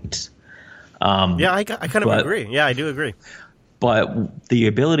development needs. I kind of agree. Yeah, I do agree. But the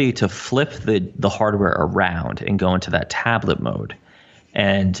ability to flip the hardware around and go into that tablet mode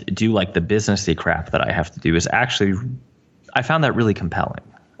and do the businessy crap that I have to do is actually, I found that really compelling.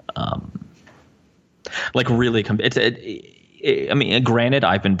 Really, I mean, granted,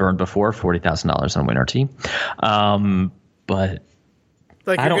 I've been burned before, $40,000 on WinRT, but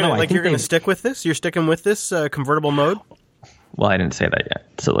I don't know. You're going to stick with this? You're sticking with this convertible mode? Well, I didn't say that yet,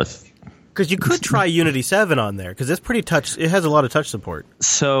 so let's. Because you could try Unity 7 on there, because it's pretty touch. It has a lot of touch support.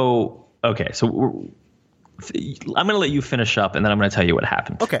 So okay, so I'm going to let you finish up, and then I'm going to tell you what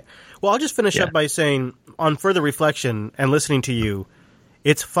happened. Okay. Well, I'll just finish up by saying, on further reflection and listening to you,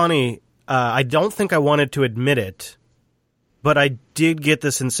 it's funny. I don't think I wanted to admit it, but I did get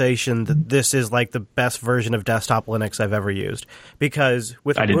the sensation that this is like the best version of desktop Linux I've ever used. Because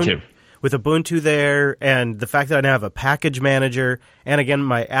with Ubuntu there, and the fact that I now have a package manager, and again,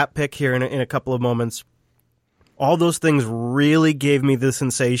 my app pick here in a couple of moments, all those things really gave me the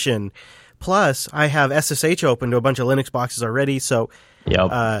sensation. Plus, I have SSH open to a bunch of Linux boxes already, so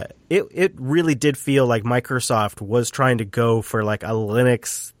it really did feel like Microsoft was trying to go for like a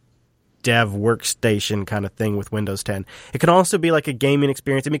Linux dev workstation kind of thing with Windows 10. It can also be like a gaming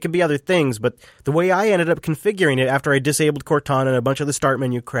experience. I mean, it can be other things, but the way I ended up configuring it after I disabled Cortana and a bunch of the start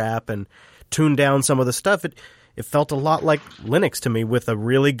menu crap and tuned down some of the stuff, it felt a lot like Linux to me with a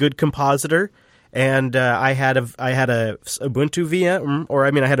really good compositor. And I had a Ubuntu VM,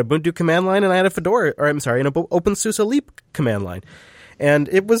 I had a Ubuntu command line, and I had a Fedora, an OpenSUSE Leap command line. And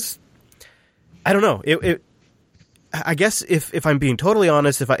it was, I don't know, I guess if I'm being totally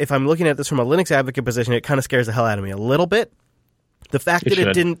honest, if I'm looking at this from a Linux advocate position, it kind of scares the hell out of me a little bit. The fact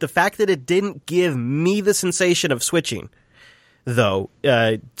that it didn't give me the sensation of switching, though,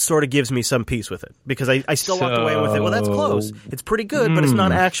 sort of gives me some peace with it, because I still walked away with it. Well, that's close. It's pretty good, but it's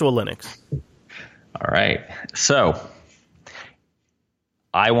not actual Linux. All right. So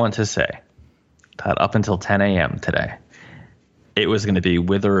I want to say that up until 10 a.m. today, it was going to be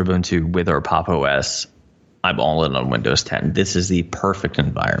with or Ubuntu, with or Pop! OS. I'm all in on Windows 10. This is the perfect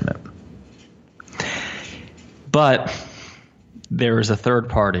environment. But there is a third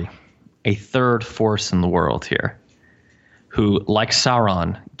party, a third force in the world here, who, like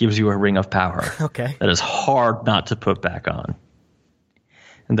Sauron, gives you a ring of power that is hard not to put back on.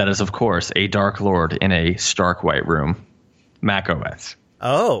 And that is, of course, a Dark Lord in a stark white room, Mac OS.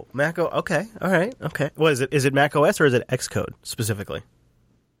 Oh, Mac OS. Okay. All right. Okay. What is it? Is it Mac OS or is it Xcode specifically?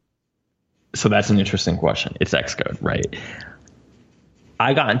 So that's an interesting question. It's Xcode, right?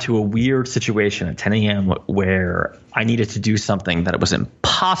 I got into a weird situation at 10 a.m. where I needed to do something that it was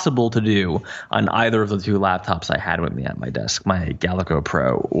impossible to do on either of the two laptops I had with me at my desk, my Galago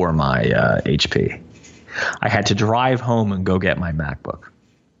Pro or my HP. I had to drive home and go get my MacBook.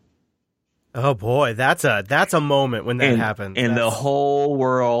 Oh boy, that's a moment when that happens. And the whole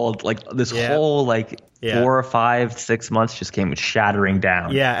world, like this whole 4 or 5, 6 months just came shattering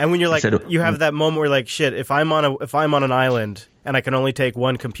down. Yeah, and when you're like, you have that moment where like, shit, if I'm on an island and I can only take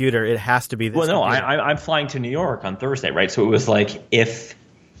one computer, it has to be this. Well, no, computer. I'm flying to New York on Thursday, right? So it was like if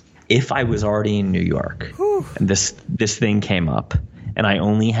I was already in New York and this thing came up and I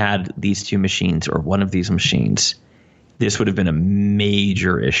only had these two machines or one of these machines, this would have been a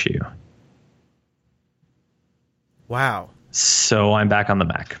major issue. Wow. So I'm back on the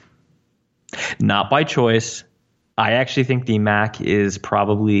Mac. Not by choice. I actually think the Mac is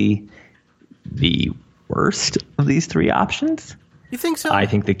probably the worst of these three options. You think so? So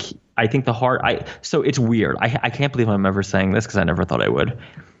it's weird. I can't believe I'm ever saying this because I never thought I would.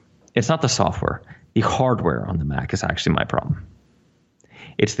 It's not the software. The hardware on the Mac is actually my problem.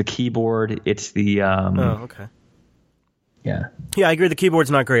 It's the keyboard. It's the okay. Yeah, I agree. The keyboard's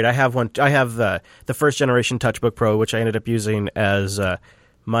not great. I have one. I have the first generation TouchBook Pro, which I ended up using as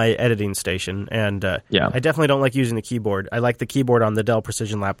my editing station, and I definitely don't like using the keyboard. I like the keyboard on the Dell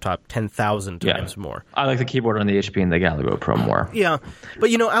Precision laptop 10,000 times more. I like the keyboard on the HP and the Galago Pro more. Yeah,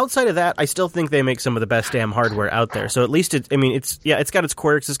 but outside of that, I still think they make some of the best damn hardware out there. So at least it's got its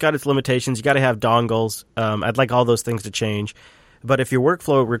quirks, it's got its limitations. You got to have dongles. I'd like all those things to change. But if your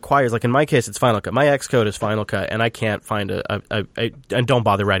workflow requires, like in my case, it's Final Cut. My Xcode is Final Cut, and I can't find and don't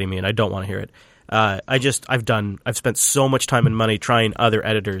bother writing me, and I don't want to hear it. I've spent so much time and money trying other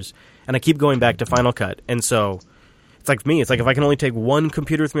editors, and I keep going back to Final Cut. And so it's like me. It's like if I can only take one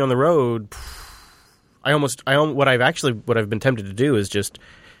computer with me on the road, what I've been tempted to do is just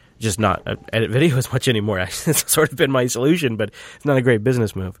not edit video as much anymore. It's sort of been my solution, but it's not a great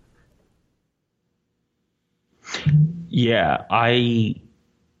business move. Yeah, I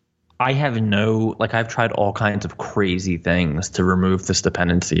have I've tried all kinds of crazy things to remove this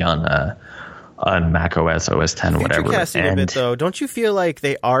dependency on Mac OS, OS 10, whatever. A bit, though, don't you feel like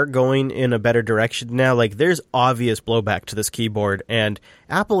they are going in a better direction now? Like, there's obvious blowback to this keyboard, and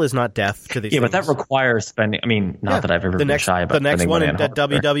Apple is not deaf to these things. But that requires spending. I mean, not that I've ever been shy about the next one at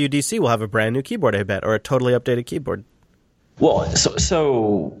WWDC will have a brand new keyboard, I bet, or a totally updated keyboard. Well,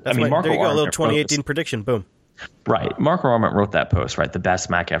 so there you go, a little 2018 prediction, boom. Right. Marco Arment wrote that post, right? The best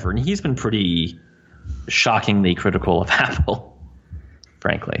Mac ever. And he's been pretty shockingly critical of Apple,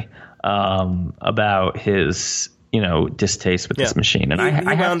 frankly, about his distaste with this machine. And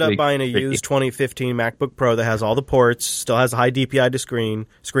I wound up buying a used 2015 MacBook Pro that has all the ports, still has a high DPI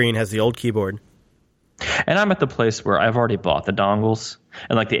screen, has the old keyboard. And I'm at the place where I've already bought the dongles,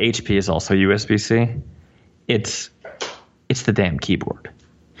 and like the HP is also USB-C. It's the damn keyboard,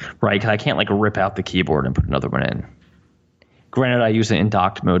 right? Because I can't like rip out the keyboard and put another one in. Granted, I use it in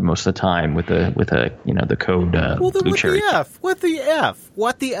docked mode most of the time with the code Blue Cherry. What the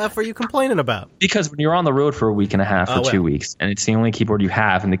F are you complaining about? Because when you're on the road for a week and a half or 2 weeks, and it's the only keyboard you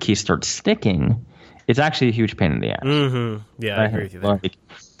have, and the key starts sticking, it's actually a huge pain in the ass. Mm-hmm. Yeah, I agree with you there.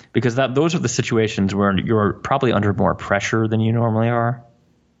 Because those are the situations where you're probably under more pressure than you normally are.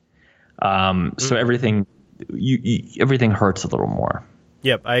 So everything hurts a little more.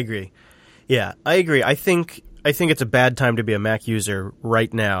 Yep, I agree. Yeah, I agree. I think it's a bad time to be a Mac user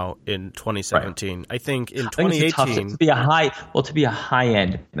right now in 2017. Right. I think in 2018 to be a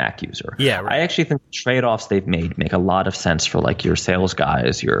high-end Mac user. Yeah, right. I actually think the trade-offs they've made make a lot of sense for like your sales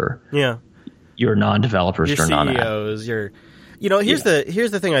guys, your non-developers, your CEOs, here's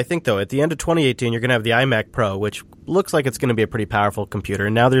the thing I think though. At the end of 2018, you're going to have the iMac Pro, which looks like it's going to be a pretty powerful computer.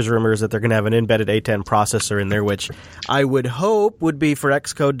 And now there's rumors that they're going to have an embedded A10 processor in there, which I would hope would be for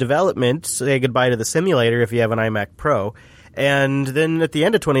Xcode development. Say goodbye to the simulator if you have an iMac Pro. And then at the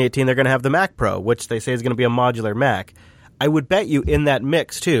end of 2018, they're going to have the Mac Pro, which they say is going to be a modular Mac. I would bet you in that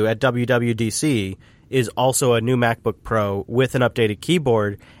mix too at WWDC is also a new MacBook Pro with an updated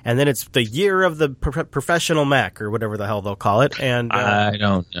keyboard, and then it's the year of the professional Mac or whatever the hell they'll call it. And I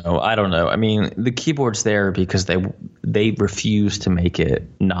don't know. I mean, the keyboard's there because they refuse to make it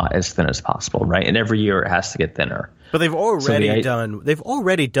not as thin as possible, right? And every year it has to get thinner. But they've already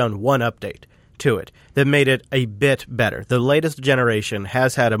done one update to it that made it a bit better. The latest generation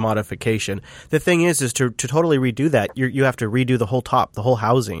has had a modification. The thing is to totally redo that, you have to redo the whole top, the whole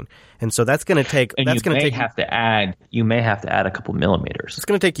housing, and so that's going to take. And you may have to add a couple millimeters. It's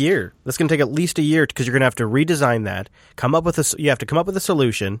going to take a year. That's going to take at least a year because you're going to have to redesign that. You have to come up with a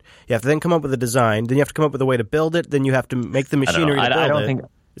solution. You have to then come up with a design. Then you have to come up with a way to build it. Then you have to make the machinery to build it.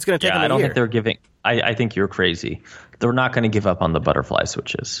 It's going to take them a year. I don't think they're giving. I think you're crazy. They're not going to give up on the butterfly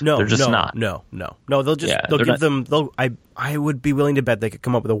switches. No, they're just not. No. They'll just give them. I would be willing to bet they could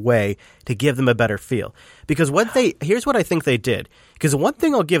come up with a way to give them a better feel. Because here's what I think they did. Because one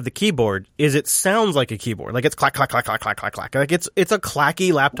thing I'll give the keyboard is it sounds like a keyboard. Like it's clack clack clack clack clack clack clack. Like it's a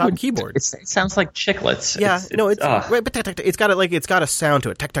clacky laptop keyboard. It sounds like chiclets. Yeah, but it's got a sound to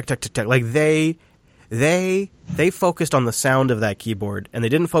it. Tack tack tack tack tack. Like they focused on the sound of that keyboard, and they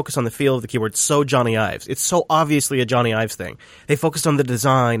didn't focus on the feel of the keyboard. It's so Johnny Ives. It's so obviously a Johnny Ives thing. They focused on the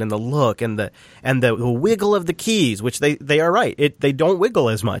design and the look and the wiggle of the keys, which they are right. They don't wiggle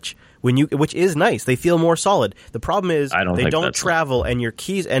as much which is nice. They feel more solid. The problem is they don't travel, and your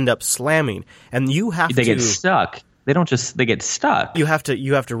keys end up slamming, and they get stuck. They get stuck. You have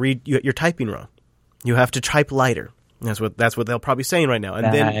to read. You're typing wrong. You have to type lighter. That's what they'll probably saying right now.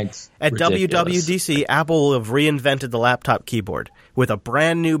 And then at WWDC, Apple will have reinvented the laptop keyboard with a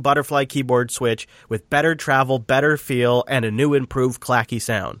brand new butterfly keyboard switch with better travel, better feel, and a new improved clacky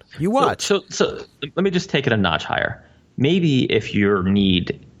sound. You watch. So let me just take it a notch higher. Maybe if your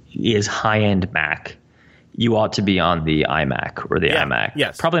need is high-end Mac, you ought to be on the iMac or the iMac.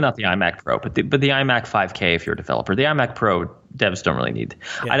 Yes. Probably not the iMac Pro, but the iMac 5K if you're a developer. The iMac Pro devs don't really need.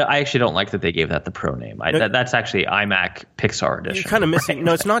 Yeah. I actually don't like that they gave that the Pro name. That's actually iMac Pixar Edition. You're kind of missing. Right?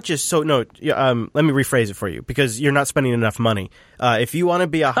 No, it's not just so. No, let me rephrase it for you because you're not spending enough money. If you want to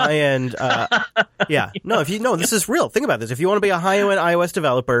be a high end, this is real. Think about this. If you want to be a high end iOS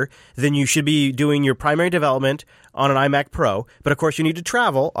developer, then you should be doing your primary development on an iMac Pro. But of course, you need to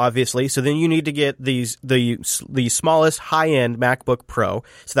travel, obviously. So then you need to get the smallest high end MacBook Pro,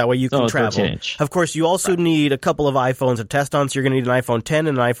 so that way you can travel. 13-inch. Of course, you also need a couple of iPhones to test on. So you're going to need an iPhone 10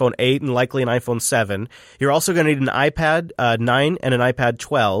 and an iPhone 8 and likely an iPhone 7. You're also going to need an iPad 9 and an iPad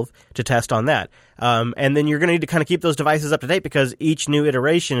 12 to test on that. And then you're going to need to kind of keep those devices up to date because each new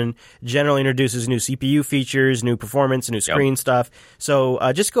iteration generally introduces new CPU features, new performance, new screen stuff. So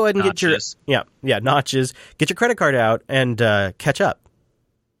just go ahead and notches. Get your notches. Get your credit card out and catch up.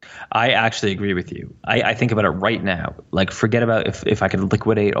 I actually agree with you. I think about it right now. Like, forget about if I could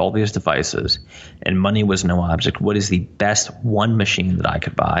liquidate all these devices and money was no object, what is the best one machine that I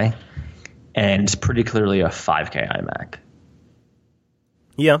could buy? And it's pretty clearly a 5K iMac.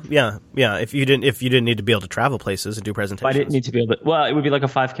 Yeah. If you didn't need to be able to travel places and do presentations. I didn't need to be able to. Well, it would be like a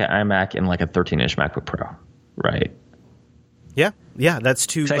 5K iMac and like a 13-inch MacBook Pro, right? Yeah, that's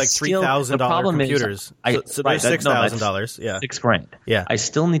two like $3,000 computers. So they're $6,000. Yeah, $6,000. Yeah, I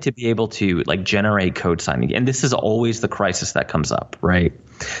still need to be able to like generate code signing, and this is always the crisis that comes up, right?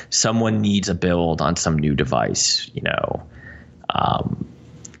 Someone needs a build on some new device,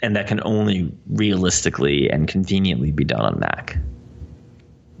 and that can only realistically and conveniently be done on Mac.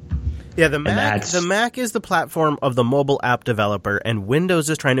 Yeah, the Mac is the platform of the mobile app developer, and Windows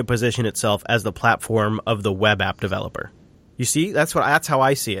is trying to position itself as the platform of the web app developer. You see, that's how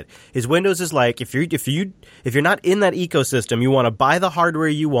I see it. Is Windows is like if you're not in that ecosystem, you want to buy the hardware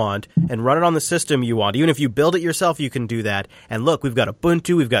you want and run it on the system you want. Even if you build it yourself, you can do that. And look, we've got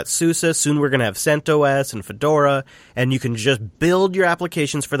Ubuntu, we've got SUSE, soon we're going to have CentOS and Fedora, and you can just build your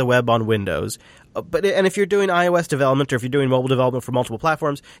applications for the web on Windows. And if you're doing iOS development or if you're doing mobile development for multiple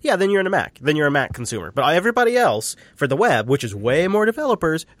platforms, yeah, then you're in a Mac. Then you're a Mac consumer. But everybody else, for the web, which is way more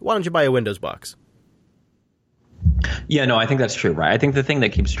developers, why don't you buy a Windows box? Yeah, no, I think that's true, right? I think the thing that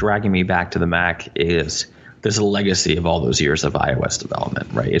keeps dragging me back to the Mac is there's a legacy of all those years of iOS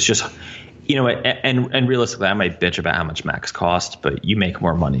development, right? It's just, and realistically, I might bitch about how much Macs cost, but you make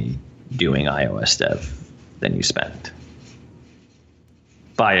more money doing iOS dev than you spend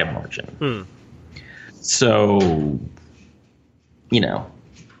by a margin. So, Yeah,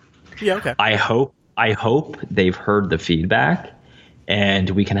 okay. I hope they've heard the feedback and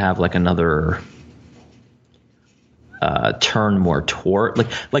we can have like another turn more toward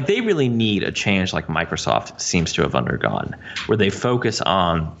like they really need a change like Microsoft seems to have undergone, where they focus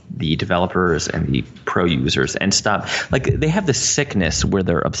on the developers and the pro users and stop like they have this sickness where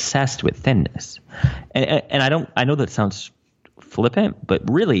they're obsessed with thinness, and I know that sounds flippant, but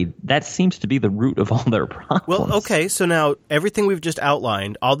really that seems to be the root of all their problems. Well, okay, so now everything we've just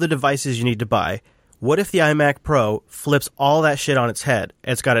outlined, all the devices you need to buy. What if the iMac Pro flips all that shit on its head?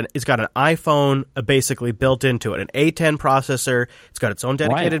 It's got an iPhone basically built into it, an A10 processor. It's got its own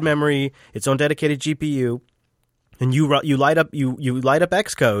dedicated memory, its own dedicated GPU, and you light up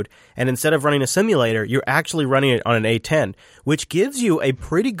Xcode, and instead of running a simulator, you're actually running it on an A10, which gives you a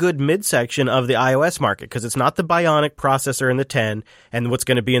pretty good midsection of the iOS market because it's not the Bionic processor in the 10 and what's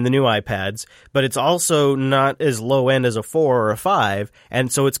going to be in the new iPads, but it's also not as low end as a 4 or a 5,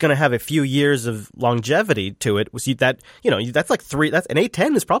 and so it's going to have a few years of longevity to it. That's like that's an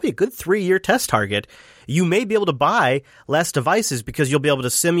A10 is probably a good 3-year test target. You may be able to buy less devices because you'll be able to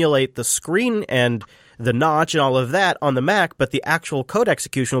simulate the screen and the notch and all of that on the Mac, but the actual code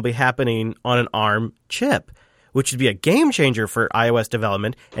execution will be happening on an ARM chip, which would be a game changer for iOS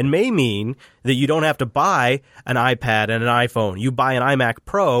development and may mean that you don't have to buy an iPad and an iPhone. You buy an iMac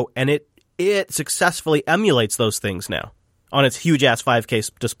Pro, and it successfully emulates those things now on its huge-ass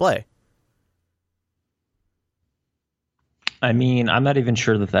 5K display. I mean, I'm not even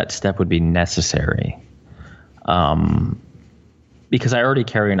sure that step would be necessary. Because I already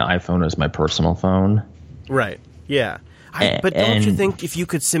carry an iPhone as my personal phone. Right. Yeah. But don't you think if you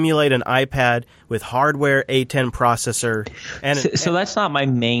could simulate an iPad with hardware A10 processor so that's not my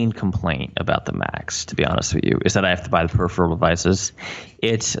main complaint about the Macs, to be honest with you, is that I have to buy the peripheral devices.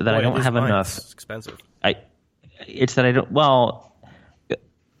 It's that I don't have enough. It's expensive. It's that I don't. Well,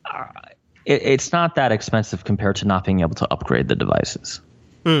 it's not that expensive compared to not being able to upgrade the devices.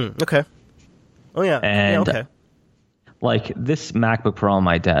 Okay. Oh yeah. And okay. Like this MacBook Pro on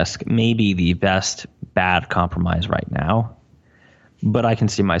my desk may be the best bad compromise right now, but I can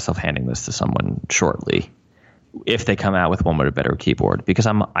see myself handing this to someone shortly if they come out with one with a better keyboard, because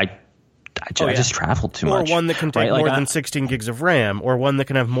I just travel too much. Or one that can take more than 16 gigs of RAM, or one that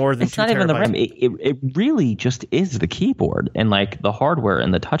can have more than 2 terabytes. It's not even the RAM. It really just is the keyboard and like the hardware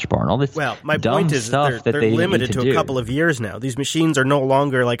and the touch bar and all this. Well, my point is they're limited to a couple of years now. These machines are no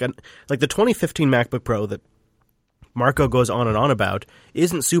longer like the 2015 MacBook Pro that Marco goes on and on about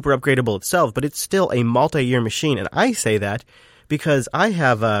isn't super upgradable itself, but it's still a multi-year machine. And I say that because I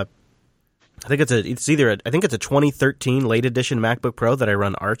have I think it's a 2013 late edition MacBook Pro that I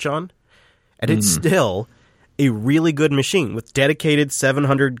run Arch on, and it's still a really good machine with dedicated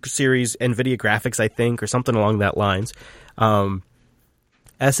 700 series NVIDIA graphics, I think, or something along that lines. SSDs,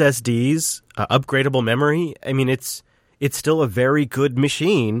 upgradable memory. I mean, it's still a very good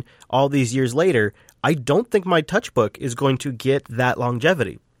machine all these years later. I don't think my TouchBook is going to get that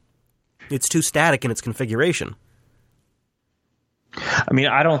longevity. It's too static in its configuration. I mean,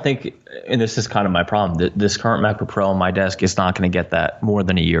 I don't think, and this is kind of my problem, this current MacBook Pro on my desk is not going to get that more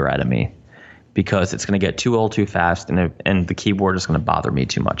than a year out of me, because it's going to get too old too fast, and the keyboard is going to bother me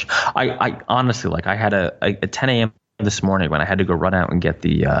too much. I honestly, like, I had a 10 a.m. this morning when I had to go run out and get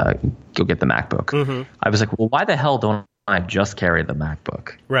the MacBook. Mm-hmm. I was like, well, why the hell don't I just carry the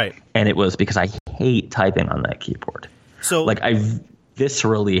MacBook? Right. And it was because I hate typing on that keyboard. So, like, I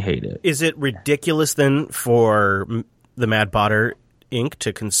viscerally hate it. Is it ridiculous then for the Mad Botter Inc.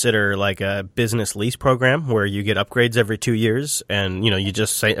 to consider like a business lease program where you get upgrades every 2 years and, you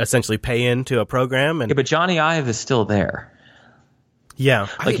just essentially pay into a program? And yeah, but Johnny Ive is still there. Yeah.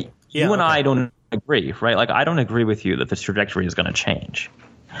 Like, you and I don't agree, right? Like, I don't agree with you that this trajectory is going to change.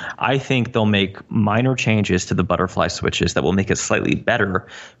 I think they'll make minor changes to the butterfly switches that will make it slightly better,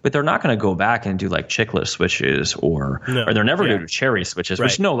 but they're not going to go back and do like chiclet switches or they're never going to do cherry switches,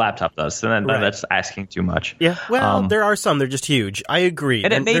 which no laptop does. So then that's asking too much. Yeah. Well, there are some. They're just huge. I agree.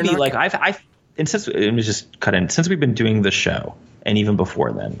 And it may be like since we've been doing the show, and even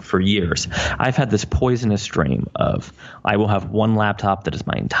before then, for years, I've had this poisonous dream of I will have one laptop that is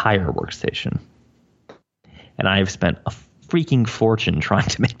my entire workstation. And I have spent a freaking fortune trying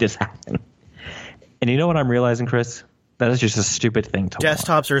to make this happen. And you know what I'm realizing, Chris? That is just a stupid thing to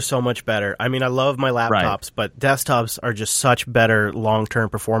Desktops are so much better. I mean, I love my laptops, but desktops are just such better long-term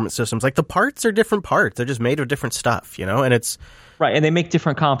performance systems. Like, the parts are different parts. They're just made of different stuff, and it's... Right, and they make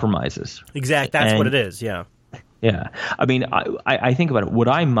different compromises. Exactly. That's what it is, yeah. Yeah. I mean, I think about it. Would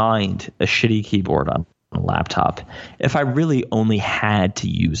I mind a shitty keyboard on a laptop if I really only had to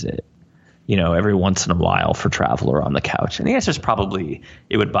use it, every once in a while for travel or on the couch? And the answer is probably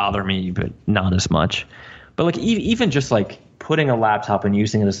it would bother me, but not as much. But like even just like putting a laptop and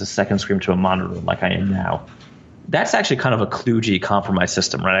using it as a second screen to a monitor like I am now, that's actually kind of a kludgy compromise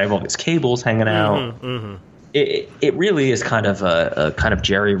system, right? I have all these cables hanging out. Mm-hmm. It really is kind of a kind of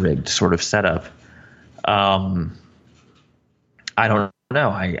jerry-rigged sort of setup. I don't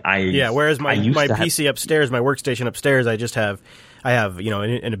know. Whereas my PC upstairs, my workstation upstairs, I have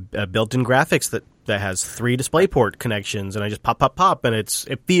a built-in graphics that has 3 DisplayPort connections, and I just pop, and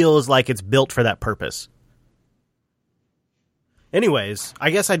it feels like it's built for that purpose. Anyways,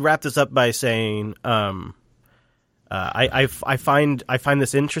 I guess I'd wrap this up by saying I find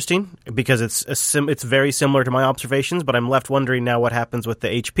this interesting because it's very similar to my observations, but I'm left wondering now what happens with the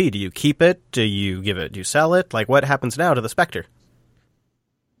HP. Do you keep it? Do you sell it? Like, what happens now to the Spectre?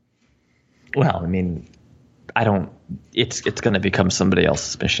 Well, I mean, it's going to become somebody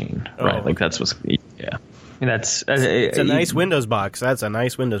else's machine, right? Like, that's what's, yeah. I mean, it's a nice Windows box. That's a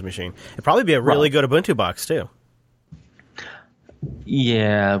nice Windows machine. It'd probably be a really good Ubuntu box too.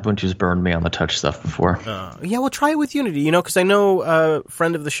 Yeah, Ubuntu's burned me on the touch stuff before. We'll try it with Unity, because I know a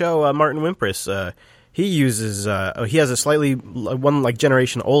friend of the show, Martin Wimpress, he uses, he has a slightly, one like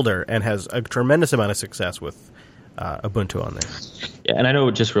generation older and has a tremendous amount of success with Ubuntu on there. Yeah, and I know,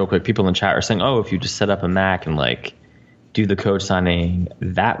 just real quick, people in chat are saying, if you just set up a Mac and like do the code signing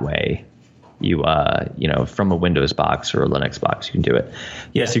that way, you from a Windows box or a Linux box, you can do it.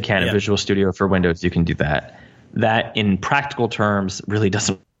 Yes, you can. In Visual Studio for Windows, you can do that. That, in practical terms, really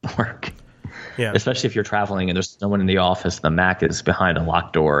doesn't work. Yeah. Especially if you're traveling and there's no one in the office, the Mac is behind a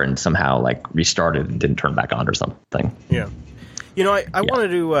locked door and somehow like restarted and didn't turn back on or something. Yeah. I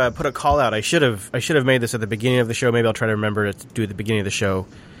wanted to put a call out. I should have made this at the beginning of the show. Maybe I'll try to remember to do it at the beginning of the show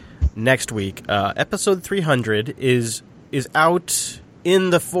next week. Episode 300 is out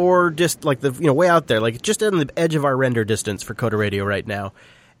in the way out there, like just on the edge of our render distance for Coder Radio right now.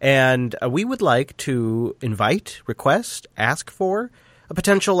 And we would like to invite, request, ask for a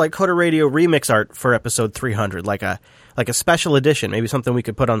potential like Coder Radio remix art for episode 300, like a special edition, maybe something we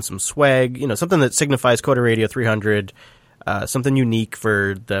could put on some swag, something that signifies Coder Radio 300, something unique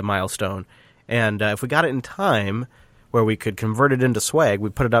for the milestone. And if we got it in time where we could convert it into swag, we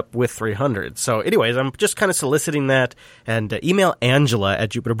put it up with 300. So anyways, I'm just kind of soliciting that, and email Angela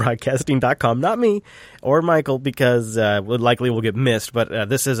at JupiterBroadcasting.com, not me or Michael, because likely will get missed. But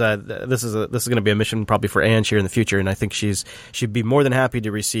this is going to be a mission probably for Ange here in the future, and I think she'd be more than happy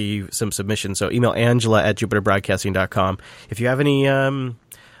to receive some submissions. So email Angela at JupiterBroadcasting.com if you have any. I don't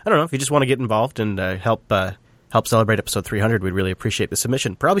know, if you just want to get involved and help celebrate episode 300, we'd really appreciate the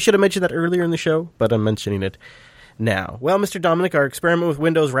submission. Probably should have mentioned that earlier in the show, but I'm mentioning it now. Well, Mr. Dominic, our experiment with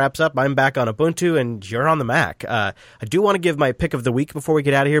Windows wraps up. I'm back on Ubuntu, and you're on the Mac. I do want to give my pick of the week before we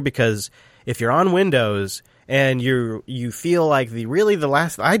get out of here, because if you're on Windows and you feel like the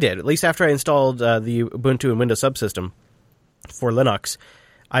last I did, at least after I installed the Ubuntu and Windows subsystem for Linux,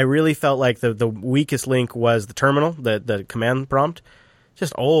 I really felt like the weakest link was the terminal, the command prompt.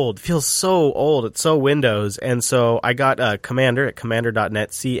 Just old. Feels so old. It's so Windows. And so I got Commander at commander.net,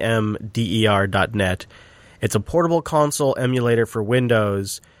 cmder.net. It's a portable console emulator for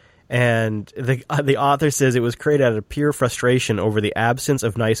Windows, and the author says it was created out of pure frustration over the absence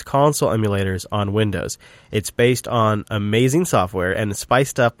of nice console emulators on Windows. It's based on amazing software and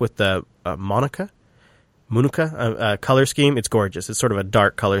spiced up with the Munuka color scheme. It's gorgeous. It's sort of a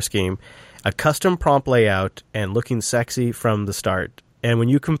dark color scheme. a custom prompt layout and looking sexy from the start. And when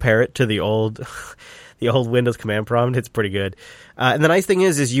you compare it to the old the old Windows command prompt, it's pretty good. And the nice thing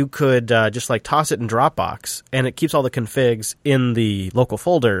is you could just like toss it in Dropbox, and it keeps all the configs in the local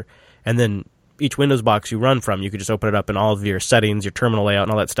folder, and then each Windows box you run from, you could just open it up and all of your settings, your terminal layout,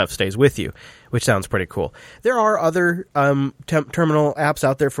 and all that stuff stays with you, which sounds pretty cool. There are other terminal apps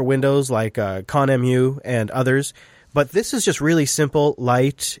out there for Windows, like ConMU and others, but this is just really simple,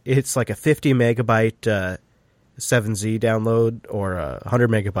 light. It's like a 50 megabyte 7Z download or a 100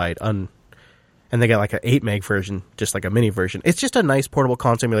 megabyte and they got like an 8 meg version, just like a mini version. It's just a nice portable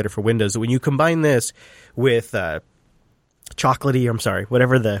console emulator for Windows. When you combine this with whatever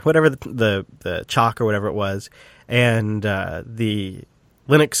the Chalk or whatever it was, and the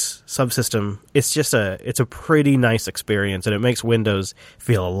Linux subsystem, it's a pretty nice experience, and it makes Windows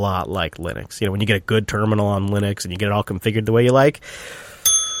feel a lot like Linux. You know, when you get a good terminal on Linux and you get it all configured the way you like,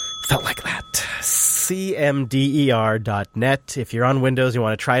 felt like that. cmder.net. If you're on Windows, you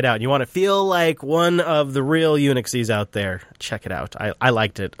want to try it out, and you want to feel like one of the real Unixies out there, check it out. I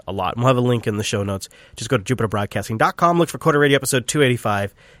liked it a lot. We'll have a link in the show notes. Just go to jupiterbroadcasting.com, look for Coder Radio episode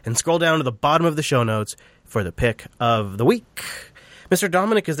 285, and scroll down to the bottom of the show notes for the pick of the week. Mr.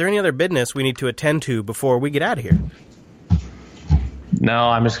 Dominic, is there any other business we need to attend to before we get out of here? No,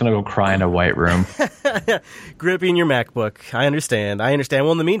 I'm just going to go cry in a white room. Gripping your MacBook. I understand.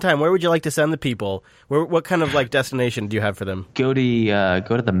 Well, in the meantime, where would you like to send the people? What kind of like destination do you have for them? Go to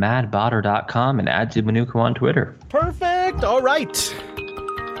themadbotter.com and add to Manuko on Twitter. Perfect. All right.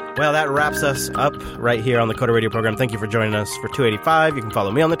 Well, that wraps us up right here on the Coder Radio program. Thank you for joining us for 285. You can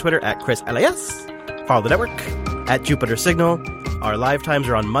follow me on the Twitter at ChrisLAS. Follow the network at Jupiter Signal. Our live times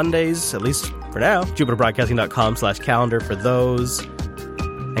are on Mondays, at least for now. JupiterBroadcasting.com/calendar for those.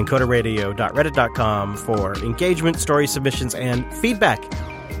 And CoderRadio.reddit.com for engagement, story submissions, and feedback.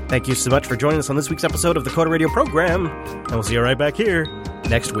 Thank you so much for joining us on this week's episode of the Coder Radio program, and we'll see you right back here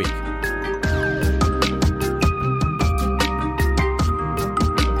next week.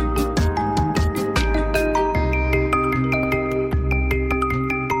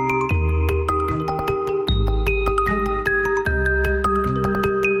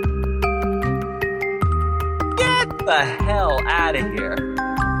 Get the hell out of here.